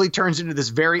it quickly turns into this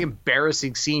very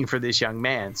embarrassing scene for this young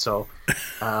man. So,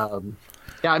 I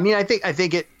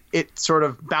think it sort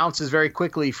of bounces very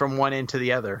quickly from one end to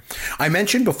the other. I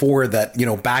mentioned before that,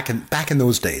 back in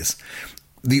those days,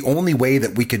 the only way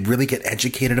that we could really get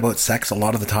educated about sex a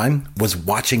lot of the time was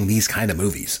watching these kind of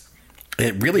movies.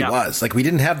 It really was. Like, we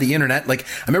didn't have the internet. Like,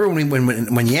 I remember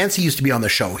when Yancey used to be on the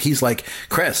show, he's like,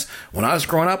 Chris, when I was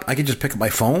growing up, I could just pick up my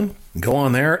phone, go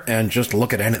on there and just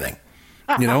look at anything,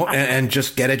 and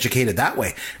just get educated that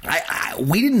way.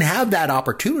 We didn't have that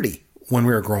opportunity when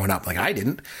we were growing up. Like, I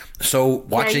didn't. So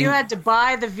watching. Yeah, you had to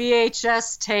buy the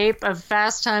VHS tape of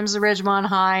Fast Times at Ridgemont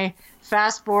High,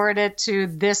 fast forward it to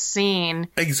this scene.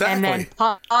 Exactly. And then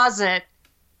pause it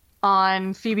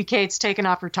on Phoebe Cates taking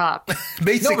off her top.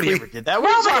 Basically. Nobody ever did that.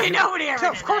 Nobody ever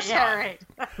did of course that. Yeah, right.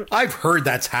 I've heard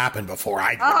that's happened before.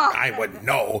 I wouldn't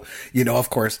know, of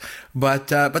course. But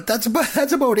that's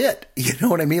about it. You know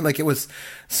what I mean? Like, it was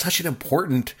such an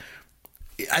important.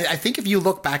 I think if you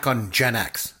look back on Gen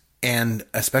X, and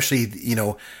especially,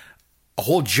 a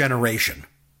whole generation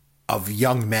of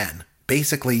young men,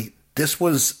 basically, this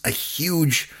was a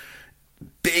huge,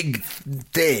 big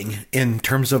thing in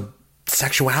terms of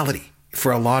sexuality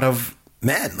for a lot of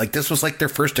men. Like, this was like their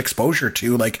first exposure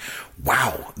to, like,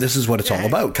 wow, this is what it's all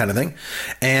about, kind of thing.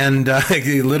 And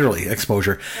literally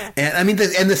exposure. And I mean,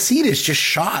 the scene is just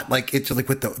shot like, it's like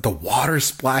with the water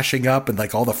splashing up and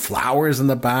like all the flowers in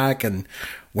the back, and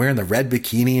wearing the red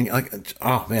bikini. And like,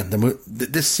 oh man,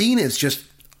 the scene is just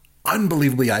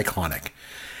unbelievably iconic.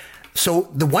 So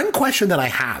the one question that I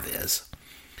have is,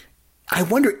 I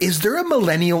wonder, is there a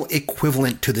millennial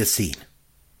equivalent to this scene?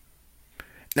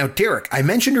 Now, Derek, I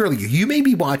mentioned earlier, you made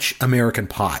me watch American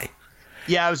Pie.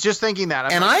 Yeah, I was just thinking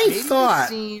that. And I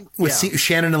thought,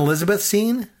 Shannon Elizabeth's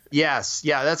scene? Yes.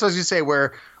 Yeah, that's what I was going to say,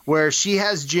 where she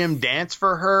has Jim dance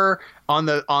for her on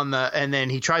the and then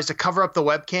he tries to cover up the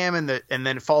webcam and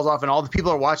then it falls off and all the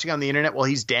people are watching on the internet while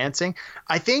he's dancing.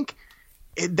 I think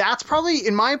that's probably,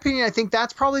 in my opinion, I think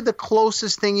that's probably the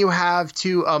closest thing you have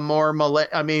to a more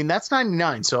I mean, that's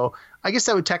 99, so I guess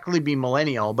that would technically be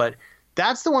millennial, but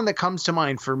that's the one that comes to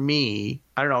mind for me.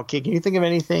 I don't know. Okay, can you think of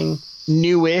anything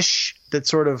newish that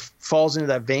sort of falls into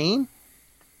that vein?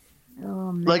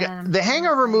 Oh, man. Like the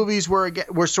Hangover movies were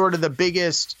sort of the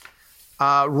biggest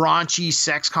raunchy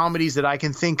sex comedies that I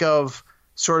can think of,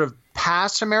 sort of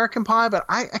past American Pie, but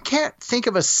I can't think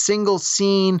of a single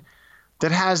scene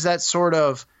that has that sort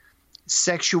of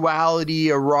sexuality,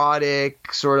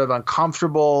 erotic, sort of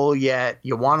uncomfortable, yet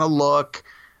you want to look.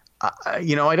 I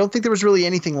don't think there was really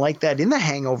anything like that in the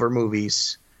Hangover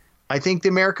movies. I think the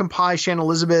American Pie, Shannon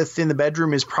Elizabeth in the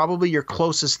bedroom is probably your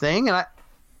closest thing. And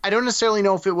I don't necessarily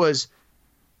know if it was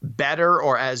better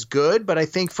or as good, but I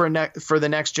think for the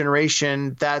next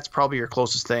generation, that's probably your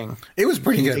closest thing. It was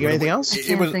pretty good. Think of anything else? I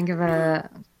can't think of a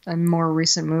more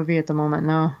recent movie at the moment.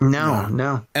 No.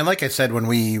 And like I said, when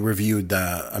we reviewed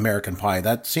the American Pie,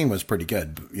 that scene was pretty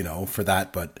good, for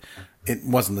that, but it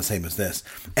wasn't the same as this.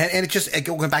 And it just,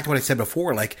 going back to what I said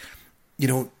before, like,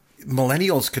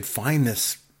 millennials could find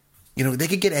this, they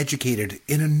could get educated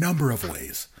in a number of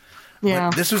ways. Yeah.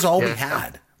 Like, this was all we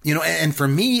had, and for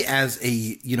me as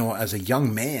a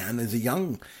young man,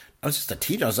 I was just a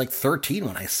teenager. I was like 13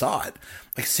 when I saw it.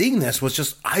 Like, seeing this was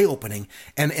just eye opening.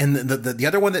 And the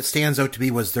other one that stands out to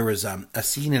me was there was a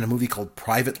scene in a movie called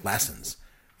Private Lessons.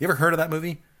 You ever heard of that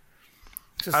movie?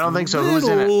 Just I don't think so. Who was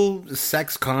in it?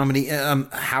 Sex comedy.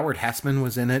 Howard Hessman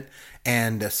was in it,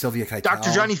 and Sylvia Keitel.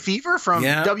 Dr. Johnny Fever from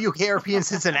WKRP in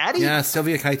Cincinnati. Yeah,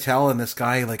 Sylvia Keitel and this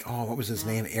guy, like, what was his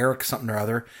name? Eric something or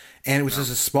other. And it was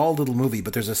just a small little movie,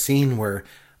 but there's a scene where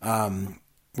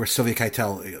Sylvia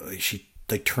Keitel, she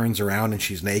like turns around and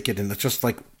she's naked, and it's just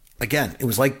like, again, it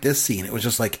was like this scene. It was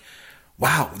just like,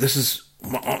 wow, this is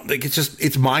like,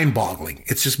 it's mind-boggling.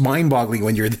 It's just mind-boggling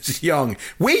when you're this young,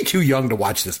 way too young to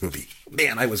watch this movie.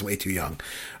 Man, I was way too young,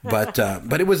 but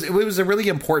it was a really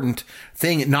important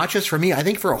thing, not just for me. I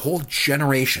think for a whole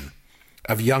generation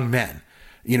of young men,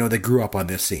 that grew up on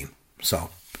this scene.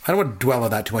 So I don't want to dwell on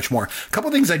that too much more. A couple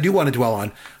of things I do want to dwell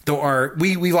on, though, are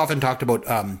we've often talked about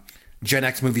Gen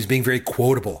X movies being very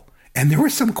quotable. And there were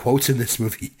some quotes in this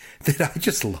movie that I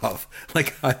just love.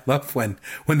 Like, I love when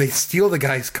they steal the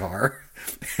guy's car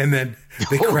and then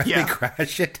they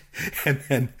crash it. And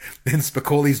then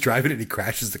Spicoli's driving it and he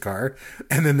crashes the car.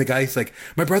 And then the guy's like,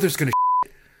 my brother's going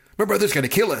to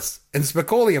kill us. And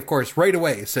Spicoli, of course, right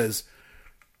away says,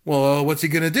 well, what's he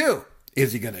going to do?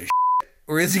 Is he going to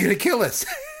or is he going to kill us?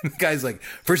 And the guy's like,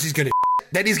 first he's going to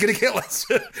then he's going to kill us.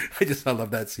 I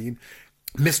love that scene.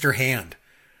 Mr. Hand.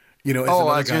 I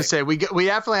was going to say, we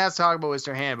definitely have to talk about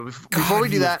Mr. Hand, but before we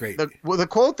do that, the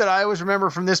quote that I always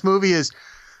remember from this movie is,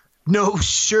 no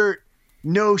shirt,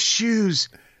 no shoes,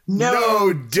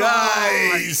 no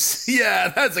dice. Yeah,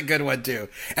 that's a good one too.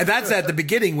 And that's at the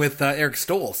beginning with Eric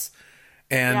Stoltz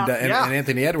and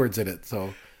Anthony Edwards in it.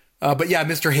 So, but yeah,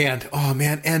 Mr. Hand. Oh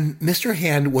man. And Mr.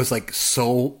 Hand was like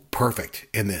so perfect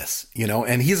in this,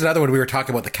 and he's another one. We were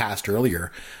talking about the cast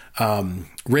earlier.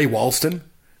 Ray Walston,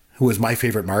 who was my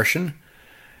favorite Martian,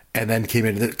 and then came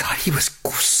into God, he was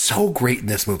so great in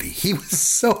this movie. He was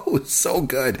so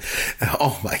good.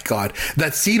 Oh my God.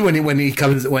 That scene when Spicoli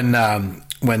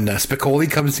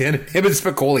comes in, him and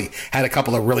Spicoli had a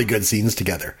couple of really good scenes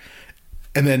together.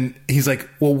 And then he's like,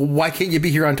 well, why can't you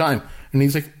be here on time? And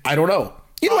he's like, I don't know.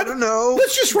 I don't know.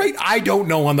 Let's just write, I don't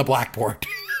know on the blackboard.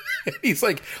 He's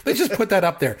like, let's just put that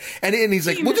up there. And he's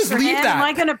like, we'll just leave that. Am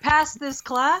I going to pass this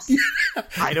class?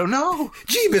 I don't know.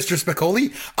 Gee, Mr.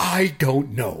 Spicoli, I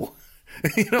don't know.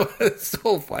 It's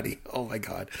so funny. Oh my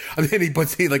God. And then he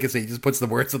just puts the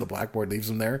words on the blackboard, leaves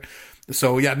them there.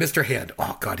 So yeah, Mr. Hand.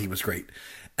 Oh God, he was great.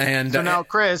 And so now,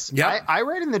 Chris, I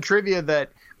read in the trivia that,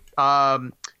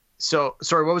 so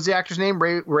sorry, what was the actor's name?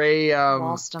 Ray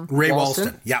Walston. Ray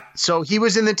Walston. Yeah. So he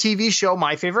was in the TV show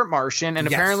My Favorite Martian, and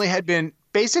apparently had been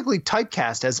basically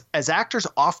typecast as actors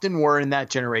often were in that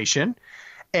generation,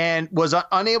 and was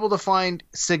unable to find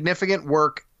significant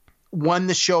work when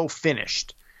the show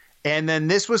finished. And then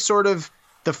this was sort of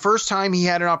the first time he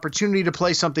had an opportunity to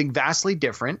play something vastly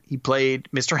different. He played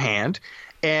Mr. Hand,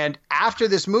 And after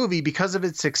this movie, because of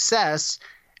its success,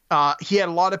 he had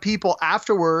a lot of people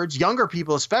afterwards, younger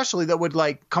people especially, that would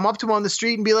like come up to him on the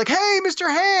street and be like, "Hey, Mr.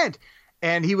 Hand."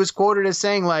 And he was quoted as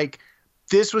saying like,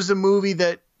 this was a movie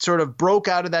that sort of broke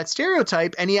out of that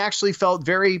stereotype. And he actually felt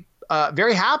very,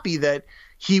 very happy that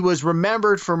he was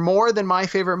remembered for more than My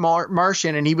Favorite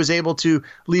Martian, and he was able to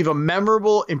leave a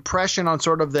memorable impression on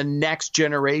sort of the next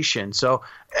generation. So,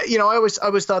 I always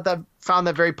found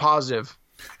that very positive.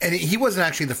 And he wasn't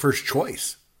actually the first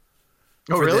choice.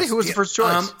 Oh, really? Who was the first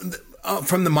choice?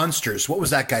 From the Munsters. What was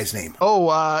that guy's name?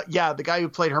 Oh, the guy who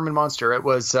played Herman Munster. It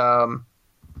was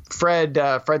Fred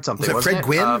something. Was it Fred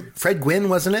Gwynne? Fred Gwynne,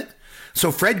 wasn't it? So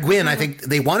Fred Gwynne, I think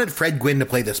they wanted Fred Gwynne to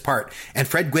play this part, and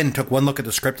Fred Gwynne took one look at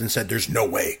the script and said, "There's no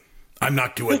way, I'm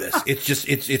not doing this. It's just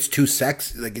it's too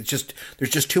sex. Like there's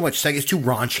just too much sex. It's too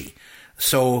raunchy."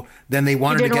 So then they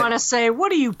wanted. He didn't want to say,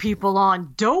 "What are you people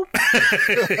on, dope?"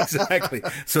 Exactly.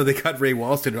 So they got Ray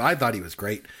Walston. I thought he was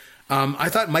great. I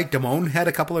thought Mike Damone had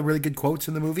a couple of really good quotes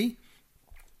in the movie.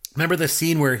 Remember the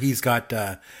scene where he's got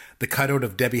the cutout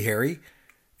of Debbie Harry,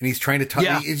 and he's trying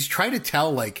to he's trying to tell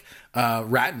like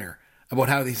Ratner about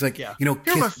how he's like, here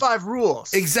are my 5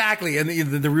 rules. Exactly. And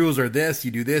the rules are this,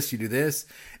 you do this, you do this.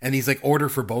 And he's like, order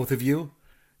for both of you.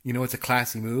 It's a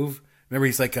classy move. Remember,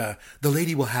 he's like, the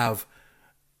lady will have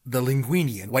the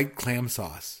linguine and white clam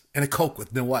sauce and a Coke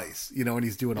with no ice, and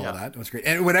he's doing all that. It was great.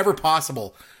 And whenever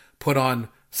possible, put on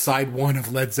side 1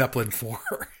 of Led Zeppelin 4.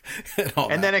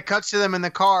 and then it cuts to them in the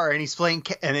car and he's playing,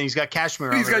 and then he's got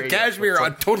Kashmir on. He's got Kashmir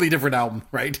on a totally different album,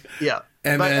 right? Yeah.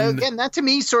 But again, that to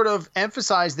me sort of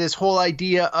emphasized this whole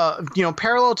idea of,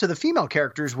 parallel to the female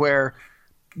characters where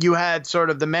you had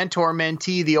sort of the mentor,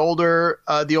 mentee, the older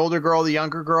girl, the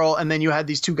younger girl, and then you had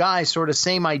these two guys, sort of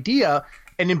same idea.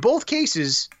 And in both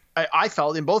cases, I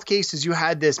felt in both cases you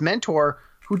had this mentor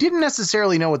who didn't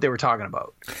necessarily know what they were talking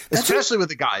about, especially with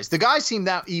the guys. The guys seemed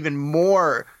that even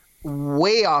more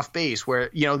way off base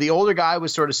where, the older guy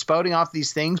was sort of spouting off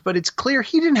these things, but it's clear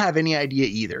he didn't have any idea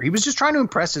either. He was just trying to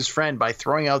impress his friend by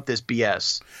throwing out this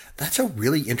BS. That's a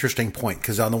really interesting point,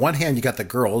 because on the one hand, you got the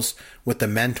girls with the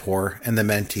mentor and the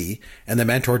mentee, and the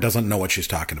mentor doesn't know what she's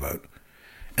talking about.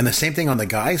 And the same thing on the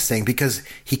guy's thing, because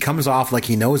he comes off like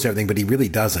he knows everything, but he really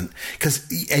doesn't.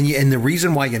 And the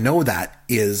reason why you know that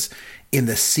is in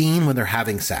the scene when they're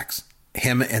having sex,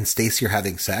 him and Stacy are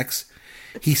having sex,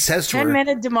 he says to her,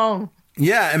 10-minute Damone.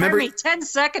 Yeah, I remember.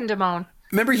 10-second Damone.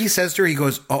 Remember, he says to her, he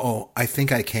goes, "Uh-oh, I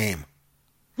think I came."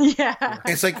 Yeah. And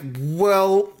it's like,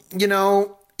 well,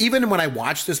 even when I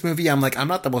watch this movie, I'm like, I'm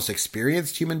not the most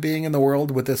experienced human being in the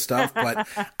world with this stuff, but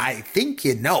I think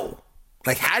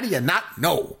Like, how do you not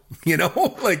know?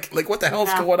 Like what the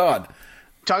hell's going on?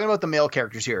 Talking about the male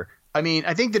characters here, I mean,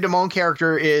 I think the Damone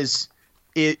character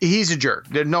he's a jerk.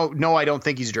 No, I don't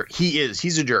think he's a jerk.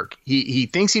 He's a jerk. He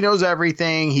thinks he knows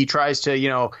everything. He tries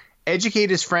to, educate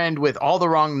his friend with all the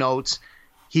wrong notes.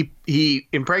 He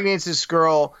impregnates this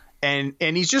girl, and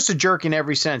he's just a jerk in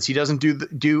every sense. He doesn't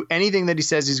do anything that he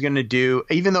says he's going to do,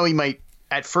 even though he might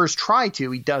at first try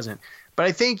to. He doesn't. But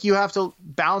I think you have to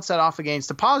balance that off against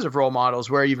the positive role models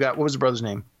where you've got, what was the brother's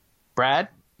name? Bradley?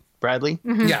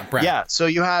 Mm-hmm. Yeah, Brad. Yeah. So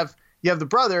you have the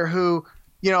brother who,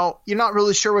 you're not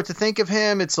really sure what to think of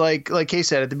him. It's like Kay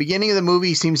said, at the beginning of the movie,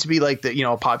 he seems to be like the,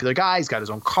 a popular guy. He's got his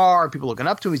own car, people looking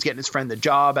up to him. He's getting his friend the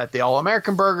job at the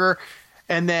All-American Burger.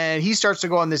 And then he starts to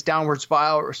go on this downward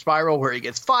spiral where he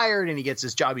gets fired and he gets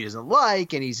this job he doesn't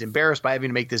like, and he's embarrassed by having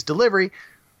to make this delivery.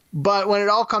 But when it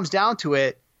all comes down to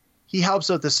it, he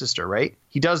helps out the sister, right?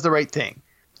 He does the right thing.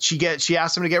 She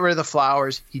asks him to get rid of the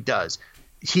flowers. He does.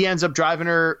 He ends up driving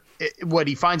her. What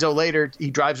he finds out later,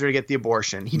 he drives her to get the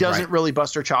abortion. He doesn't really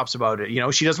bust her chops about it.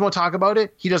 She doesn't want to talk about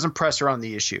it. He doesn't press her on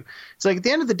the issue. It's like at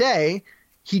the end of the day,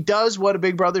 he does what a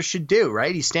big brother should do,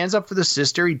 right? He stands up for the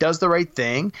sister. He does the right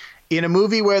thing. In a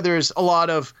movie where there's a lot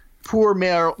of poor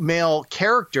male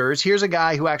characters, here's a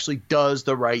guy who actually does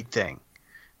the right thing.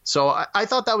 So I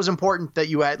thought that was important that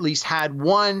you at least had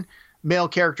one male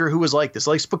character who was like this.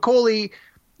 Like Spicoli,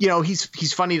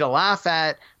 he's funny to laugh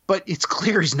at, but it's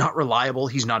clear he's not reliable.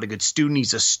 He's not a good student.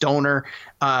 He's a stoner.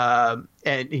 And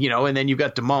then you've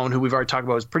got Damone, who we've already talked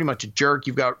about, is pretty much a jerk.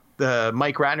 You've got the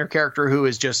Mike Ratner character, who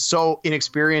is just so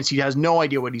inexperienced. He has no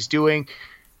idea what he's doing.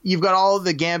 You've got all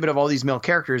the gambit of all these male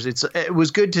characters. It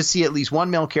was good to see at least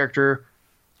one male character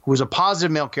who was a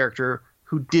positive male character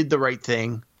who did the right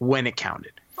thing when it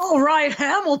counted. All right,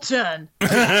 Hamilton.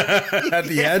 At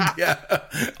the end, yeah.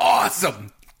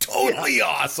 Awesome. Totally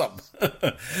awesome.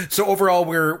 So overall,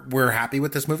 we're happy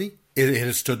with this movie. It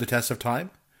has stood the test of time.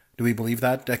 Do we believe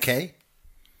that, Kay?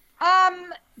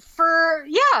 For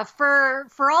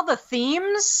all the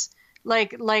themes,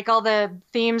 like all the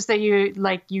themes that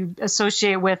you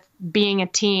associate with being a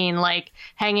teen, like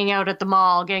hanging out at the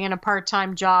mall, getting a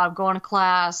part-time job, going to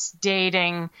class,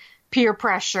 dating, peer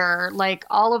pressure, like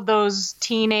all of those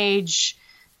teenage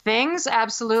things,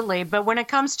 absolutely. But when it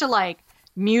comes to like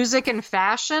music and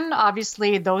fashion,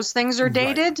 obviously those things are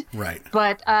dated. Right.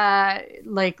 But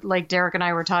like Derek and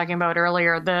I were talking about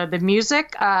earlier, the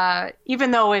music,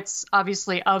 even though it's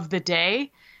obviously of the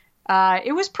day,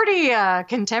 it was pretty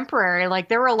contemporary. Like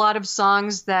there were a lot of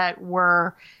songs that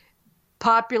were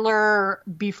popular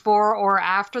before or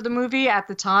after the movie at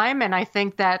the time, and I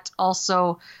think that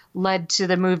also led to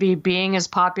the movie being as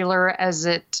popular as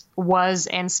it was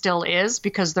and still is,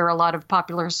 because there are a lot of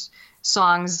popular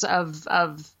songs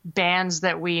of bands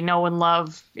that we know and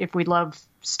love if we love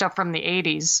stuff from the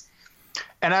 80s.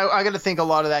 And I got to think a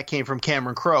lot of that came from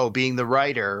Cameron Crowe being the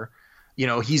writer. You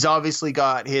know, he's obviously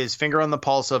got his finger on the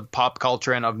pulse of pop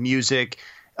culture and of music.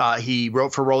 He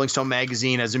wrote for Rolling Stone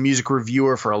magazine as a music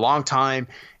reviewer for a long time.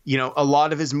 You know, a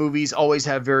lot of his movies always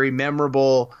have very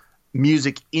memorable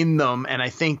music in them, and I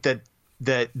think that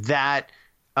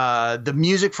the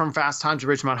music from Fast Times at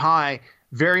Ridgemont High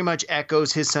very much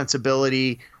echoes his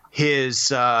sensibility,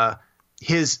 his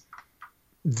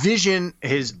vision,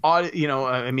 his audio. You know,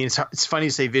 I mean, it's funny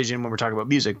to say vision when we're talking about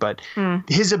music, but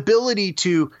his ability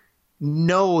to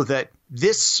know that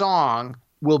this song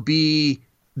will be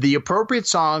the appropriate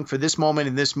song for this moment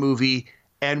in this movie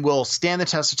and will stand the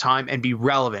test of time and be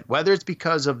relevant, whether it's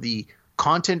because of the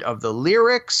content of the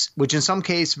lyrics, which in some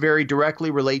case very directly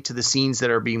relate to the scenes that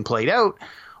are being played out,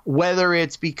 whether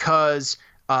it's because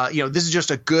this is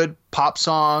just a good pop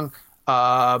song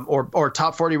or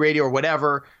top 40 radio or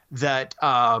whatever that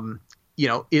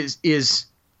is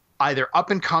either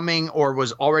up and coming or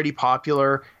was already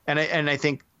popular. And I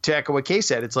think, to echo what Kay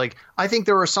said, it's like, I think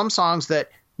there were some songs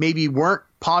that maybe weren't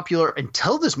popular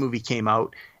until this movie came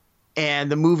out,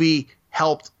 and the movie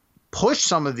helped push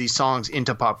some of these songs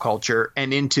into pop culture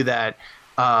and into that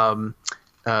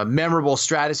memorable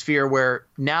stratosphere where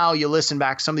now you listen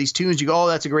back to some of these tunes, you go, oh,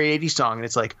 that's a great 80s song. And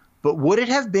it's like, but would it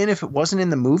have been if it wasn't in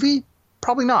the movie?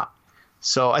 Probably not.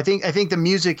 So I think the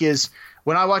music is,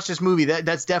 when I watch this movie,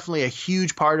 that's definitely a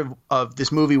huge part of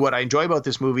this movie. What I enjoy about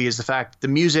this movie is the fact the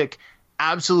music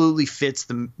absolutely fits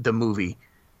the movie.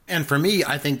 And for me,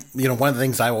 I think, one of the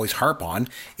things I always harp on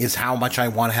is how much I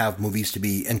want to have movies to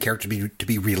be and characters to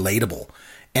be relatable.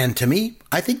 And to me,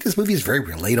 I think this movie is very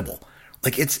relatable.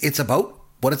 Like it's about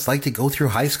what it's like to go through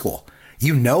high school.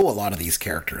 You know a lot of these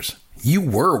characters. You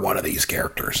were one of these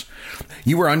characters.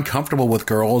 You were uncomfortable with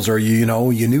girls, or you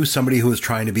knew somebody who was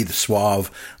trying to be the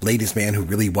suave ladies' man who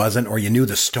really wasn't, or you knew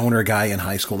the stoner guy in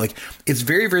high school. Like, it's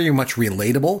very, very much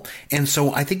relatable. And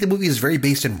so I think the movie is very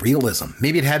based in realism.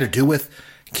 Maybe it had to do with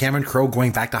Cameron Crowe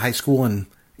going back to high school and,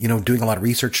 doing a lot of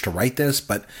research to write this.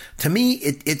 But to me,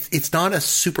 it's not a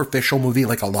superficial movie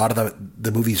like a lot of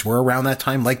the movies were around that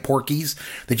time, like Porky's.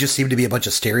 They just seem to be a bunch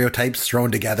of stereotypes thrown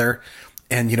together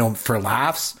and, for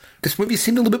laughs. This movie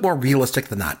seemed a little bit more realistic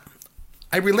than that.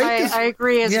 I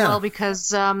agree as well,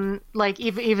 because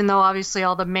even though obviously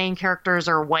all the main characters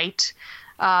are white,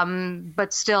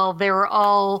 but still they were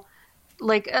all,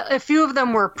 like, a few of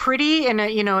them were pretty in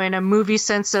a movie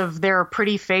sense of their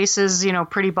pretty faces,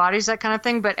 pretty bodies, that kind of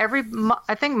thing. But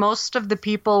I think most of the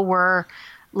people were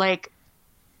like,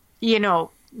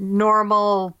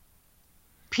 normal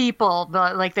people,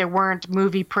 like they weren't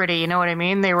movie pretty. You know what I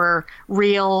mean? They were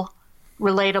real,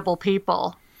 relatable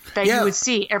people that you would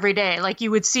see every day. Like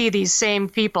you would see these same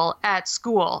people at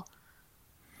school,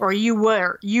 or you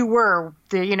were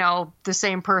the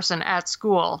same person at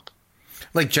school.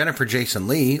 Like Jennifer Jason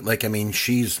Leigh, like, I mean,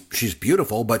 she's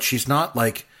beautiful, but she's not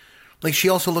like she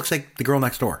also looks like the girl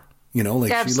next door, She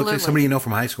looks like somebody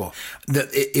from high school.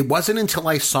 It wasn't until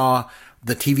I saw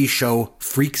the TV show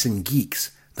Freaks and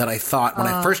Geeks that I thought,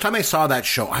 first time I saw that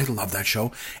show, I love that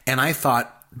show. And I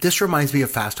thought, this reminds me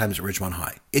of Fast Times at Ridgemont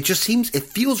High. It just it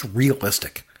feels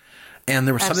realistic. And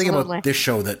there was something about this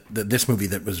show this movie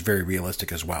that was very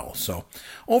realistic as well. So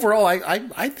overall,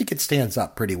 I think it stands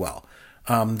up pretty well.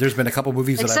 There's been a couple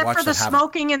movies that I watched except for the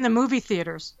smoking in the movie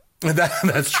theaters.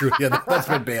 That's true. Yeah, that's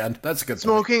been banned. That's a good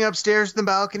smoking upstairs in the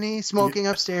balcony, smoking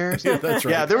upstairs. Yeah, that's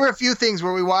right. Yeah, there were a few things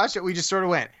where we watched it, we just sort of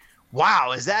went,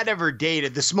 wow, is that ever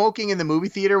dated? The smoking in the movie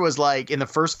theater was like in the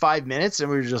first 5 minutes, and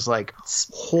we were just like,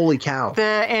 holy cow.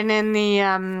 And in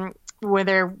the where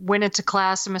they went into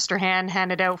class and Mr. Hand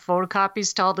handed out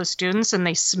photocopies to all the students, and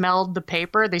they smelled the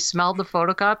paper, they smelled the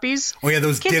photocopies. Oh yeah,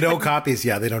 those ditto copies.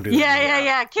 Yeah, they don't do that.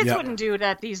 Yeah. Kids wouldn't do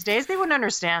that these days. They wouldn't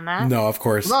understand that. No, of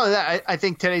course. No, I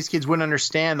think today's kids wouldn't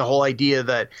understand the whole idea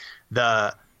that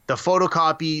the the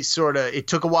photocopy sort of, it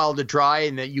took a while to dry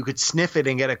and that you could sniff it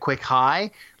and get a quick high.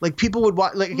 Like people would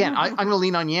watch, like again, I'm going to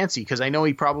lean on Yancey because I know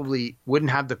he probably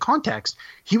wouldn't have the context.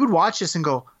 He would watch this and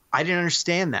go, I didn't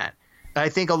understand that. I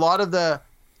think a lot of the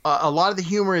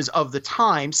humor is of the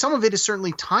time. Some of it is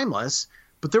certainly timeless,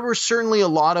 but there were certainly a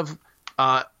lot of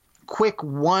quick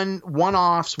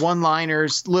one-offs,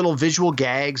 one-liners, little visual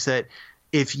gags that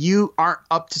if you aren't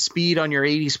up to speed on your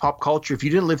 80s pop culture, if you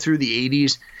didn't live through the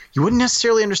 80s, you wouldn't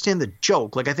necessarily understand the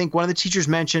joke. Like I think one of the teachers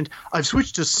mentioned, I've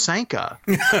switched to Sanka.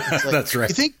 Like, That's right.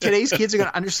 You think today's kids are going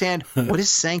to understand what is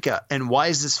Sanka and why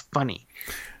is this funny?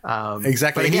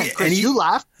 Exactly. But again, Chris, you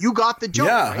laughed. You got the joke.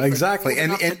 Yeah, right? exactly.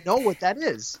 Like, and know what that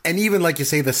is. And even like you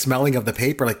say, the smelling of the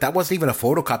paper, like that wasn't even a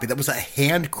photocopy. That was a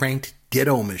hand cranked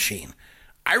ditto machine.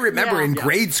 I remember in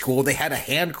grade school, they had a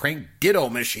hand cranked ditto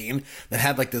machine that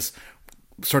had like this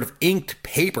sort of inked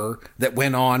paper that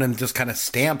went on and just kind of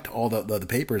stamped all the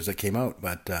papers that came out.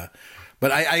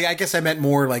 But I guess I meant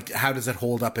more like, how does it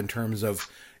hold up in terms of,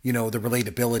 you know, the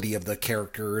relatability of the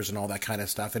characters and all that kind of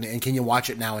stuff? And can you watch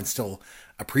it now and still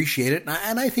appreciate it?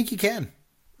 And I think you can.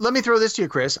 Let me throw this to you,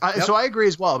 Chris. So I agree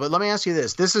as well, but let me ask you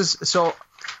this.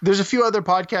 There's a few other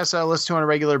podcasts I listen to on a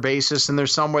regular basis, and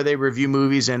there's some where they review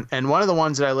movies. And one of the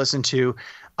ones that I listen to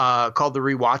called The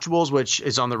Rewatchables, which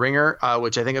is on The Ringer,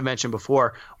 which I think I mentioned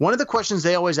before. One of the questions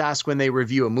they always ask when they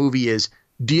review a movie is,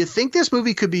 do you think this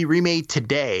movie could be remade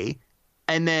today?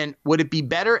 And then would it be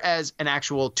better as an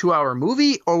actual 2-hour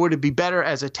movie, or would it be better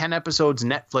as a 10 episodes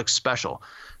Netflix special?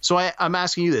 So I'm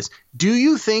asking you this. Do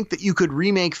you think that you could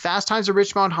remake Fast Times at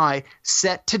Ridgemont High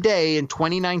set today in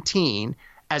 2019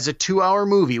 as a 2-hour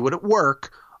movie? Would it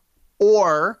work?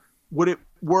 Or would it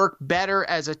work better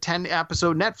as a 10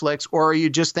 episode Netflix? Or you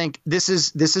just think this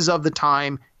is of the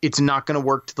time, it's not going to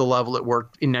work to the level it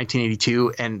worked in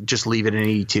 1982 and just leave it in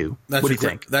 82? What do you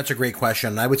think? That's a great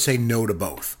question. I would say no to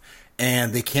both.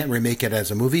 And they can't remake it as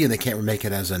a movie, and they can't remake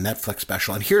it as a Netflix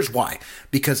special. And here's why.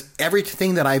 Because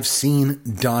everything that I've seen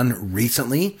done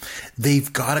recently,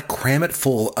 they've got to cram it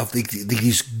full of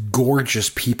these gorgeous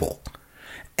people.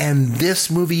 And this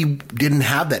movie didn't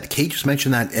have that. Kate just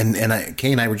mentioned that, and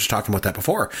Kay and I were just talking about that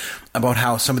before, about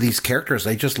how some of these characters,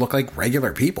 they just look like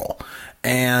regular people.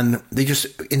 And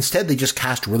instead they just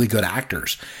cast really good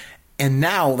actors. And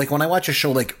now, like when I watch a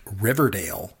show like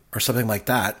Riverdale or something like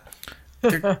that,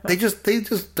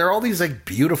 they're all these like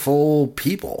beautiful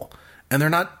people, and they're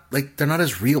not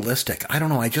as realistic. I don't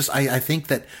know. I think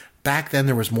that back then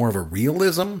there was more of a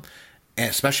realism,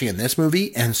 especially in this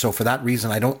movie. And so for that reason,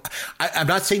 I'm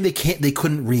not saying they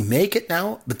couldn't remake it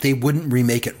now, but they wouldn't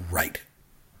remake it right.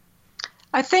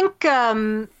 I think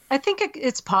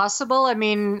it's possible. I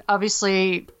mean,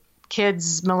 obviously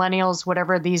kids, millennials,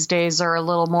 whatever these days are a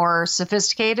little more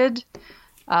sophisticated.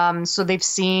 So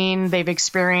they've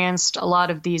experienced a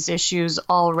lot of these issues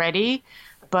already,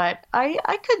 but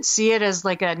I could see it as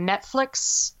like a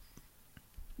Netflix,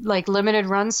 like limited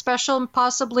run special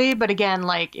possibly. But again,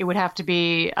 like it would have to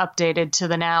be updated to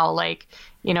the now, like,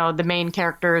 you know, the main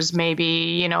characters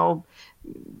maybe, of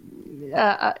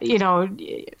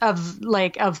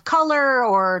color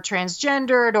or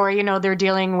transgendered, or, you know, they're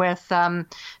dealing with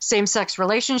same-sex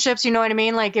relationships, you know what I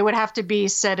mean? Like it would have to be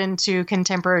set into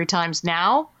contemporary times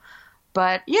now.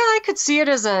 But yeah, I could see it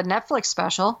as a Netflix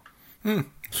special.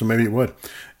 So maybe it would.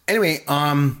 Anyway,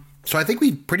 so I think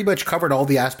we pretty much covered all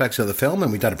the aspects of the film,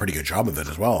 and we've done a pretty good job of it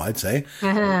as well, I'd say.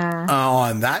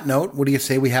 On that note, what do you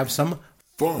say we have some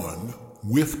fun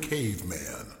with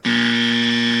Caveman?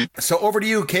 So over to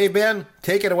you, Caveman.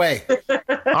 Take it away.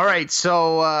 All right.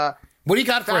 So what do you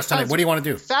got for us tonight? What do you want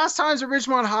to do? Fast Times at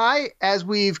Ridgemont High, as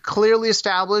we've clearly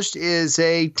established, is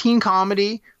a teen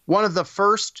comedy, one of the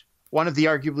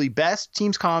arguably best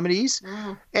teen comedies.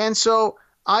 And so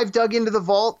I've dug into the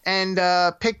vault and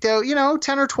picked out,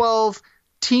 10 or 12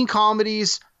 teen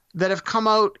comedies that have come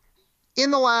out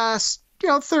in the last,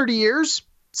 30 years.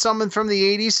 Some from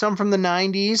the 80s, some from the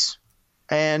 90s.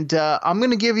 And I'm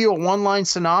going to give you a one-line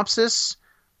synopsis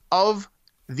of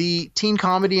the teen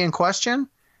comedy in question.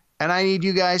 And I need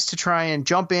you guys to try and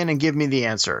jump in and give me the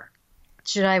answer.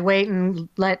 Should I wait and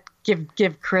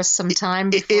give Chris some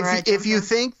time before if you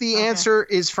think the answer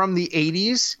is from the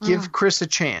 80s, give Chris a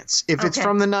chance. If it's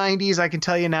from the 90s, I can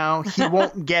tell you now, he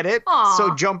won't get it.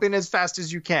 So jump in as fast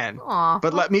as you can.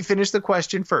 But let me finish the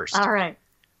question first. All right.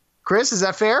 Chris, is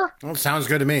that fair? Well, sounds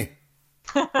good to me.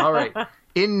 All right.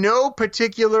 In no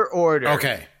particular order.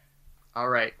 Okay. All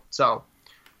right. So,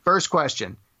 first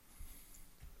question.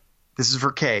 This is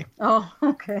for Kay. Oh,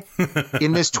 okay.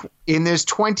 In this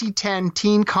 2010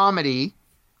 teen comedy,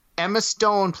 Emma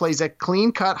Stone plays a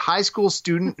clean-cut high school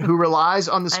student who relies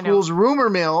on the school's rumor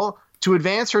mill to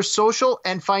advance her social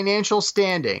and financial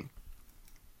standing?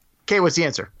 Okay, what's the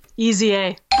answer? Easy A.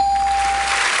 You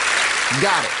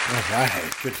got it. All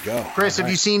right, good to go. Chris, have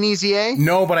you seen Easy A?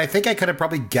 No, but I think I could have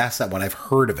probably guessed that one. I've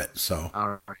heard of it, so.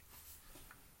 All right.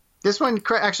 This one,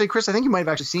 actually, Chris, I think you might have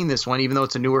actually seen this one, even though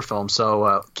it's a newer film.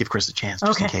 So give Chris a chance,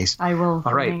 just in case. I will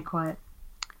All right. remain quiet.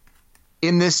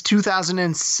 In this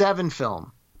 2007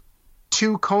 film,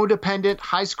 two codependent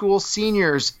high school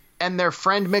seniors and their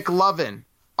friend McLovin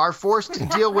are forced to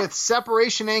deal with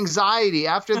separation anxiety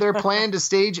after their plan to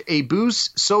stage a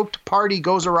booze-soaked party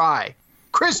goes awry.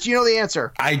 Chris, do you know the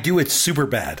answer? I do. It's super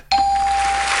bad.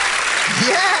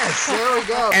 Yes, there we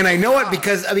go. And I know it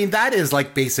because, I mean, that is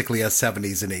like basically a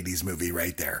 70s and 80s movie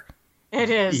right there. It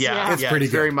is. Yeah, It's pretty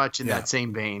it's very good. much in Yeah. that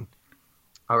same vein.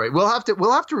 All right, we'll have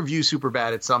to review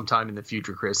Superbad at some time in the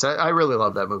future, Chris. I really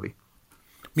love that movie.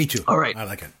 Me too. All right. I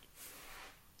like it.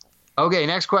 Okay,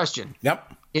 next question.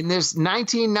 Yep. In this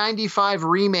 1995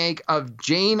 remake of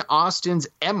Jane Austen's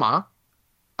Emma,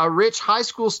 a rich high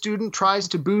school student tries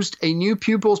to boost a new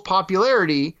pupil's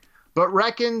popularity, but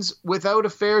reckons without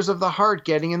affairs of the heart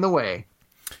getting in the way.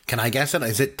 Can I guess it?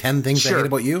 Is it 10 Things I Sure. Hate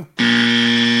About You?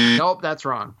 Nope, that's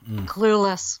wrong.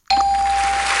 Clueless.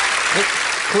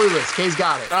 Clueless. Kay's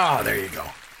got it. Oh, there you go.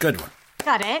 Good one.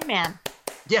 Got Ant-Man.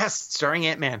 Yes, starring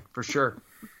Ant-Man, for sure.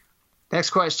 Next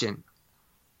question.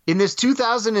 In this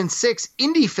 2006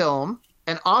 indie film,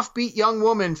 an offbeat young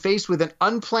woman faced with an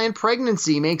unplanned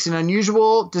pregnancy makes an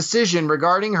unusual decision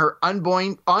regarding her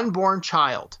unborn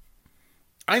child.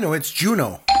 I know, it's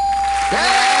Juno.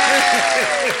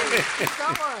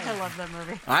 I love that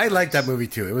movie. I like that movie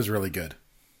too. It was really good.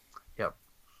 Yep.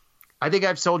 I think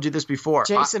I've told you this before.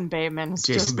 Jason Bateman. is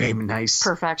Jason just Bateman, nice.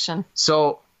 Perfection.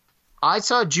 So I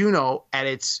saw Juno at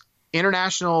its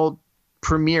international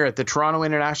premiere at the Toronto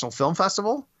International Film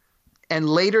Festival. And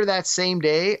later that same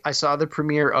day, I saw the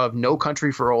premiere of No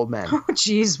Country for Old Men. Oh,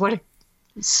 geez, what?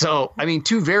 So, I mean,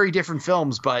 two very different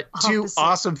films, but two Opposite,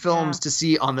 awesome films yeah. to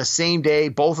see on the same day,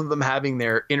 both of them having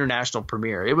their international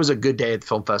premiere. It was a good day at the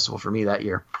film festival for me that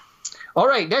year. All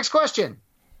right, next question.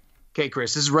 Okay,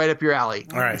 Chris, this is right up your alley.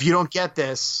 All right. If you don't get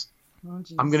this, Oh,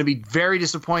 geez. I'm going to be very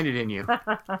disappointed in you.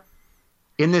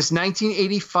 In this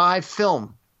 1985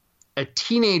 film, a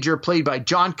teenager played by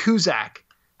John Cusack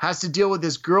has to deal with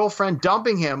his girlfriend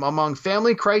dumping him among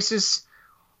family crisis,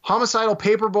 homicidal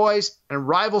paperboys, and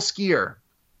rival skier.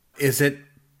 Is it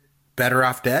Better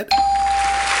Off Dead?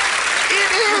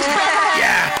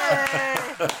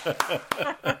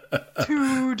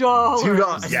 $2.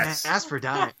 $2. Yes. I didn't ask for a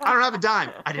dime. I don't have a dime.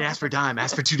 I didn't ask for a dime. I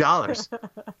asked for $2.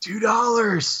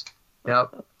 $2.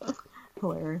 Yep.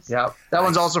 Hilarious. Yep. That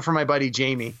one's also for my buddy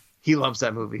Jamie. He loves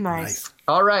that movie. Nice.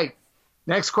 All right.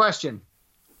 Next question.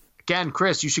 Again,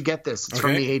 Chris, you should get this. It's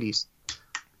from Okay. the 80s.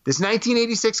 This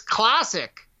 1986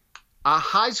 classic. A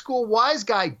high school wise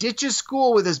guy ditches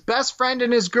school with his best friend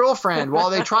and his girlfriend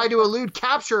while they try to elude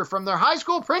capture from their high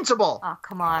school principal. Oh,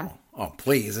 come on. Oh,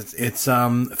 please. It's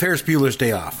Ferris Bueller's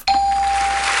Day Off.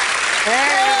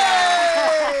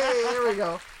 Hey, there we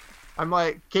go. I'm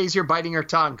like, Kay's here biting her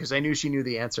tongue because I knew she knew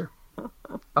the answer.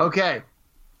 Okay.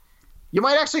 You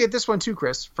might actually get this one too,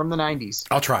 Chris, from the 90s.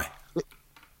 I'll try.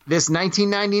 This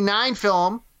 1999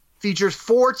 film features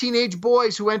 4 teenage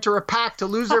boys who enter a pact to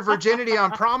lose their virginity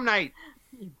on prom night.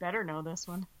 You better know this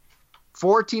one.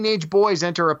 4 teenage boys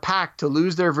enter a pact to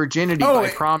lose their virginity Oh, by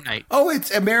prom night. Oh, it's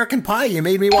American Pie. You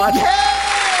made me watch it.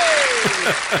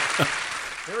 Hey!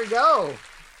 There we go.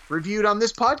 Reviewed on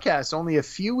this podcast only a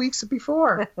few weeks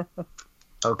before.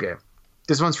 Okay.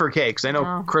 This one's for Kay because I know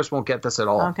No. Chris won't get this at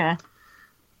all. Okay.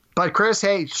 But Chris,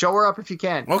 hey, show her up if you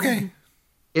can. Okay.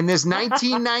 In this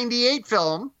 1998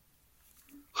 film,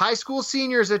 high school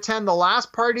seniors attend the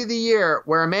last party of the year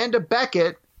where Amanda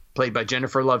Beckett, played by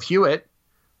Jennifer Love Hewitt,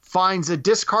 finds a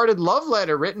discarded love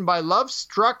letter written by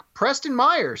love-struck Preston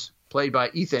Myers, played by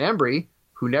Ethan Embry,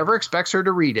 who never expects her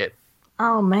to read it.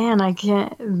 Oh man, I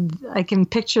can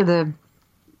picture the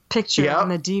picture Yep. on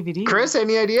the DVD. Chris,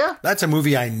 any idea? That's a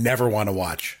movie I never want to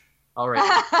watch. All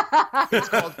right. It's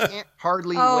called Can't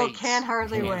Hardly Oh, Wait. Can't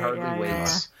Hardly Wait. Hardly Yeah, Wait. yeah,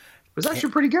 yeah. It was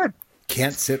actually pretty good.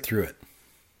 Can't sit through it.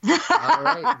 All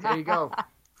right, there you go.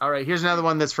 All right, here's another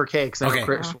one that's for Kay, because I know Okay.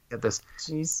 Chris will get this.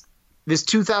 Jeez. This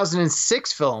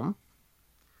 2006 film,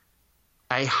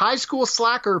 a high school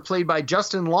slacker played by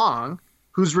Justin Long,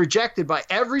 who's rejected by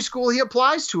every school he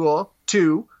applies to,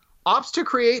 opts to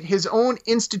create his own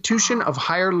institution of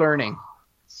higher learning.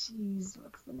 Jeez,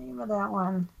 what's the name of that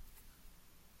one?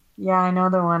 Yeah, I know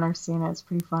the one. I've seen it. It's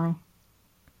pretty funny.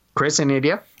 Chris, any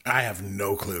idea? I have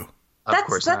no clue. Of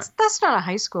course not. That's not a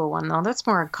high school one though. That's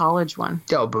more a college one.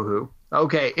 Oh, boo-hoo.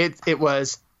 Okay, it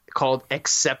was called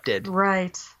Accepted.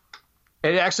 Right.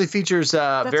 It actually features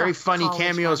very a funny college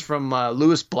cameos one. from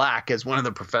Lewis Black as one of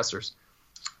the professors.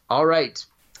 All right.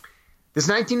 This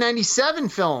 1997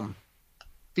 film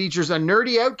features a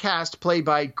nerdy outcast played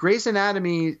by Grey's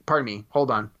Anatomy. Pardon me.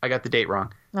 Hold on. I got the date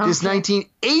wrong. Okay. This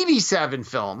 1987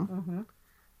 film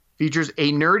features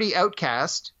a nerdy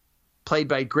outcast played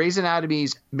by Grey's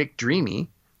Anatomy's McDreamy,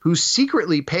 who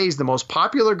secretly pays the most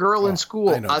popular girl in school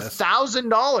I know this.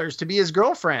 $1,000 to be his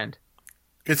girlfriend.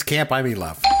 It's Can't Buy Me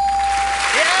Love.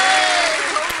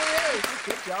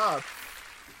 Good job.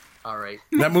 All right.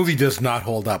 That movie does not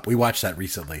hold up. We watched that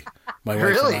recently. My wife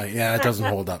Really? and I. Yeah, it doesn't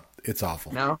hold up. It's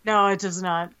awful. No? No, it does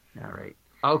not. All right.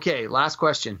 Okay, last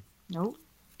question. Nope.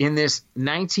 In this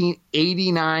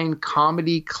 1989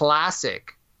 comedy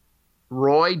classic,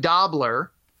 Roy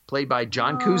Dobler, played by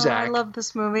John I Cusack, love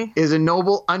this movie. is a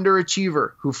noble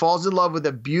underachiever who falls in love with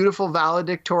a beautiful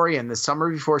valedictorian the summer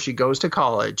before she goes to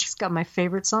college. It's got my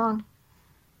favorite song.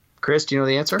 Chris, do you know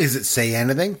the answer? Is it Say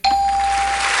Anything?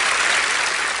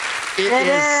 It It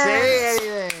is Say is.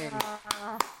 Anything.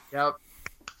 Yep.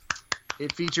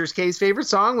 It features Kay's favorite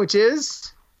song, which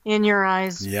is... In Your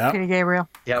Eyes, Yep. Peter Gabriel.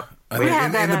 Yep. In,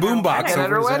 had that the at our boombox wedding. At over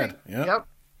her his wedding. head. Yep. Yep.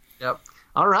 Yep.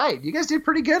 All right. You guys did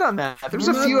pretty good on that. There was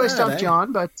a Not few I bad, stumped eh? you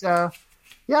on, but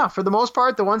yeah, for the most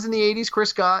part, the ones in the 80s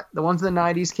Chris got. The ones in the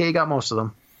 90s, Kay got most of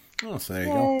them. Oh, so there you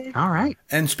go. Yay. All right.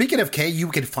 And speaking of Kay, you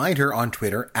can find her on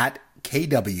Twitter at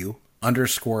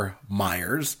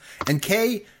KW_Myers. And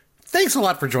Kay, thanks a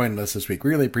lot for joining us this week.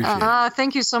 Really appreciate it.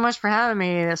 Thank you so much for having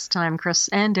me this time, Chris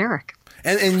and Derek.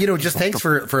 And you know, just thanks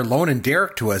for loaning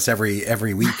Derek to us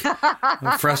every week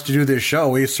for us to do this show.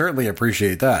 We certainly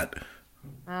appreciate that.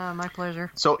 My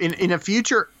pleasure. So in a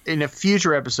future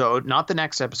episode, not the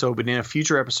next episode, but in a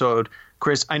future episode,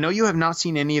 Chris, I know you have not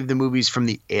seen any of the movies from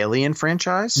the Alien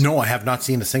franchise. No, I have not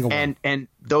seen a single one. And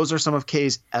those are some of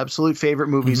Kay's absolute favorite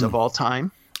movies of all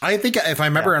time. I think if I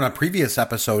remember on a previous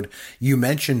episode, you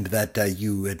mentioned that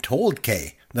you had told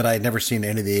Kay that I had never seen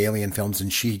any of the Alien films,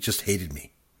 and she just hated me.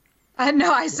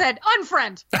 No, I said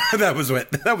unfriend. That was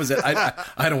it. That was it.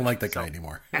 I don't like that guy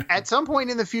anymore. At some point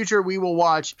in the future, we will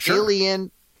watch Sure. Alien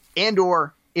and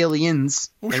or Aliens.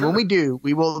 And sure. when we do,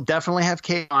 we will definitely have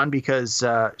Kay on because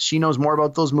she knows more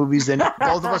about those movies than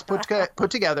both of us put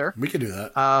together. We could do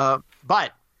that.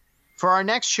 But for our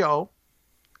next show,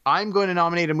 I'm going to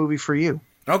nominate a movie for you.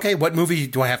 Okay, what movie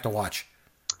do I have to watch?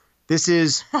 This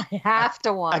is I have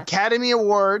to watch. Academy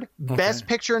Award Best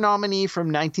Picture nominee from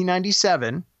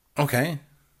 1997, Okay.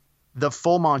 The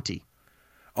Full Monty.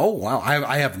 Oh, wow.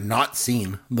 I have not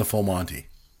seen The Full Monty.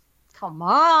 Come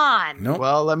on. Nope.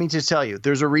 Well, let me just tell you,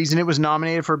 there's a reason it was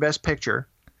nominated for Best Picture,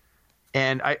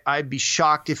 and I'd be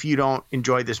shocked if you don't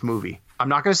enjoy this movie. I'm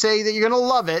not going to say that you're going to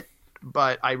love it,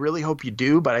 but I really hope you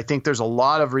do. But I think there's a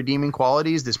lot of redeeming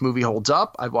qualities. This movie holds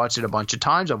up. I've watched it a bunch of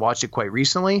times. I've watched it quite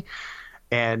recently,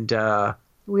 and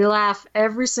We laugh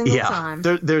every single yeah, time.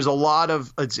 there's a lot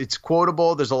of it's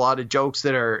quotable. There's a lot of jokes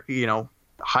that are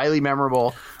highly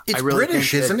memorable. It's I really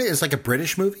British, think that- isn't it? It's like a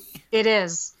British movie. It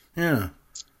is. Yeah.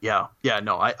 Yeah,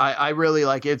 no, I really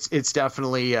like it. It's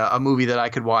definitely a movie that I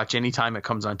could watch anytime it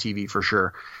comes on TV for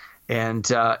sure. And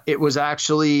it was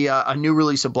actually a new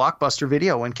release of Blockbuster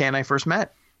Video when Kay and I first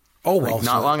met. Oh, well.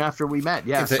 Not long after we met.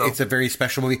 Yeah, It's a very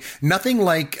special movie. Nothing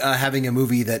like having a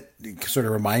movie that sort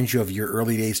of reminds you of your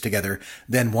early days together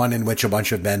than one in which a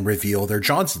bunch of men reveal their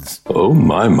Johnsons. Oh,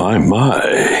 my.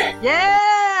 Yeah.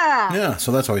 Yeah,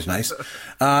 so that's always nice.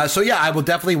 So yeah, I will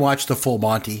definitely watch The Full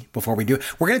Monty before we do it.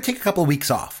 We're going to take a couple of weeks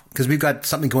off because we've got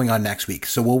something going on next week.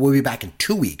 So we'll be back in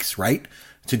 2 weeks, right,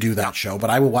 to do that show. But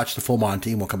I will watch The Full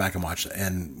Monty, and we'll come back and watch it,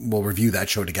 and we'll review that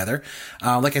show together.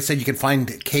 Like I said, you can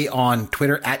find Kay on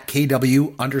Twitter at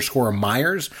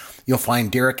KW_Myers. You'll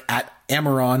find Derek at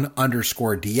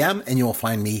Amaron_DM, and you'll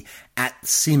find me at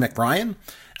C. McBrien.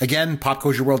 Again,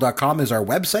 popcultureworld.com is our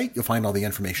website. You'll find all the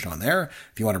information on there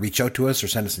if you want to reach out to us or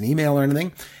send us an email or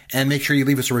anything. And make sure you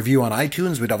leave us a review on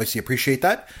iTunes. We'd obviously appreciate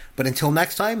that. But until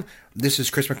next time, this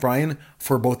is Chris McBrien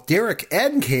for both Derek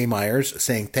and Kay Myers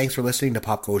saying thanks for listening to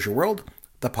Pop Culture World,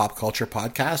 the pop culture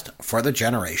podcast for the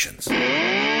generations.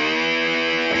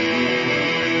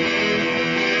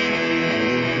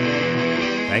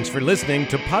 Thanks for listening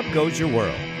to Pop Goes Your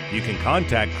World. You can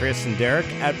contact Chris and Derek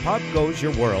at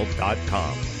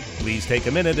popgoesyourworld.com. Please take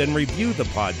a minute and review the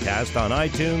podcast on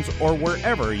iTunes or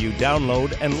wherever you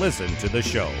download and listen to the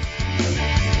show.